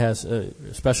anybody has a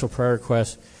special prayer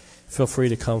request, feel free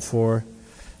to come forward.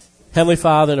 Heavenly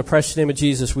Father, in the precious name of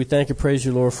Jesus, we thank and praise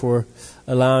you, Lord, for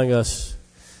allowing us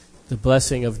the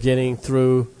blessing of getting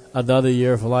through another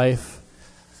year of life.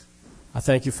 I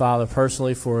thank you, Father,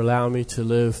 personally for allowing me to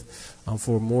live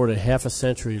for more than half a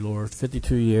century, Lord,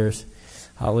 52 years.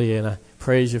 Hallelujah. And I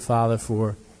praise you, Father,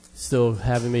 for still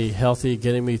having me healthy,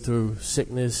 getting me through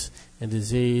sickness and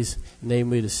disease, enabling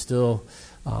me to still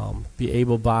be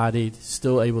able-bodied,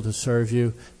 still able to serve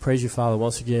you. Praise you, Father,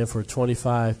 once again for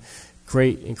 25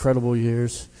 great, incredible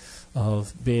years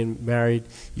of being married.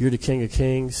 You're the King of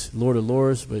Kings, Lord of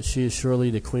Lords, but she is surely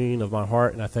the Queen of my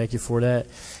heart, and I thank you for that.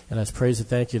 And I praise and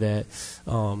thank you that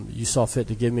you saw fit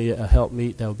to give me a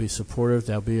helpmeet that would be supportive,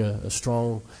 that would be a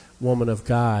strong woman of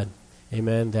God,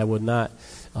 amen, that would not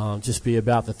just be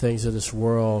about the things of this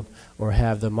world or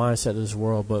have the mindset of this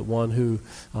world, but one who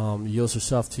yields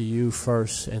herself to you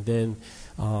first and then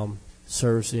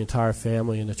serves the entire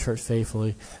family and the church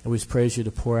faithfully. And we just praise you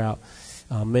to pour out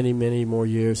many, many more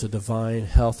years of divine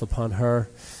health upon her,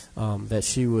 that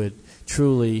she would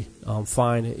truly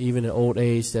find, even in old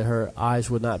age, that her eyes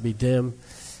would not be dim,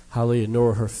 hallelujah,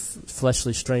 nor her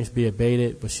fleshly strength be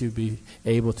abated, but she would be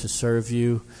able to serve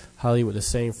you, hallelujah, with the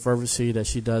same fervency that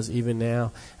she does even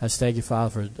now. I just thank you,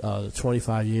 Father, for the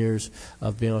 25 years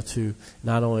of being able to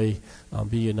not only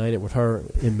be united with her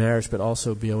in marriage, but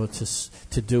also be able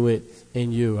to do it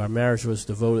in you. Our marriage was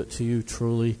devoted to you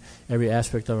truly. Every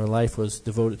aspect of our life was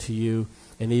devoted to you,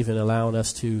 and even allowing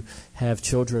us to have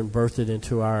children birthed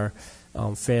into our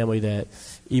family that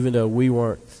even though we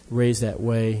weren't raised that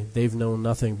way, they've known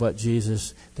nothing but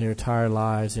Jesus their entire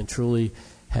lives and truly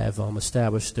have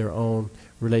established their own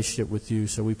relationship with you.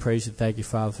 So we praise and thank you,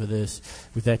 Father, for this.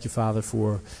 We thank you, Father,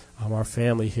 for our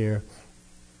family here,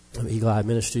 Eagle Eye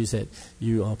Ministries, that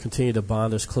you continue to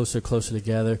bond us closer and closer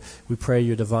together. We pray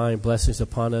your divine blessings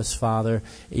upon us, Father,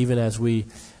 even as we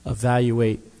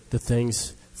evaluate the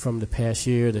things from the past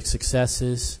year, the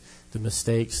successes, the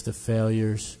mistakes, the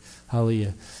failures,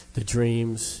 hallelujah, the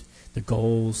dreams, the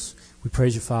goals. We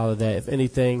praise you, Father, that if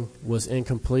anything was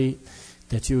incomplete,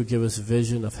 that you would give us a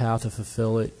vision of how to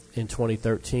fulfill it in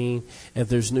 2013. And if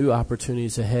there's new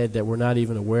opportunities ahead that we're not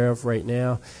even aware of right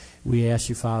now, we ask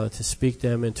you, Father, to speak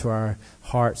them into our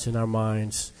hearts and our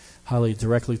minds, hallelujah,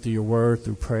 directly through your word,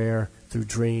 through prayer, through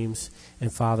dreams.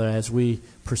 And, Father, as we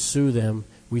pursue them,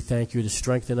 we thank you to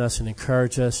strengthen us and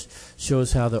encourage us, show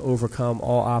us how to overcome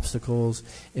all obstacles,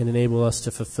 and enable us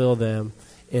to fulfill them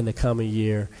in the coming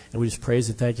year. And we just praise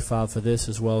and thank you, Father, for this,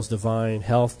 as well as divine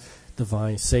health,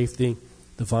 divine safety,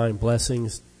 divine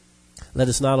blessings. Let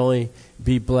us not only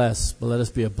be blessed, but let us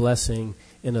be a blessing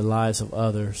in the lives of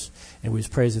others. And we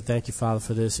just praise and thank you, Father,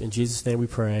 for this. In Jesus' name we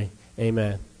pray.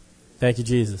 Amen. Thank you,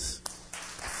 Jesus.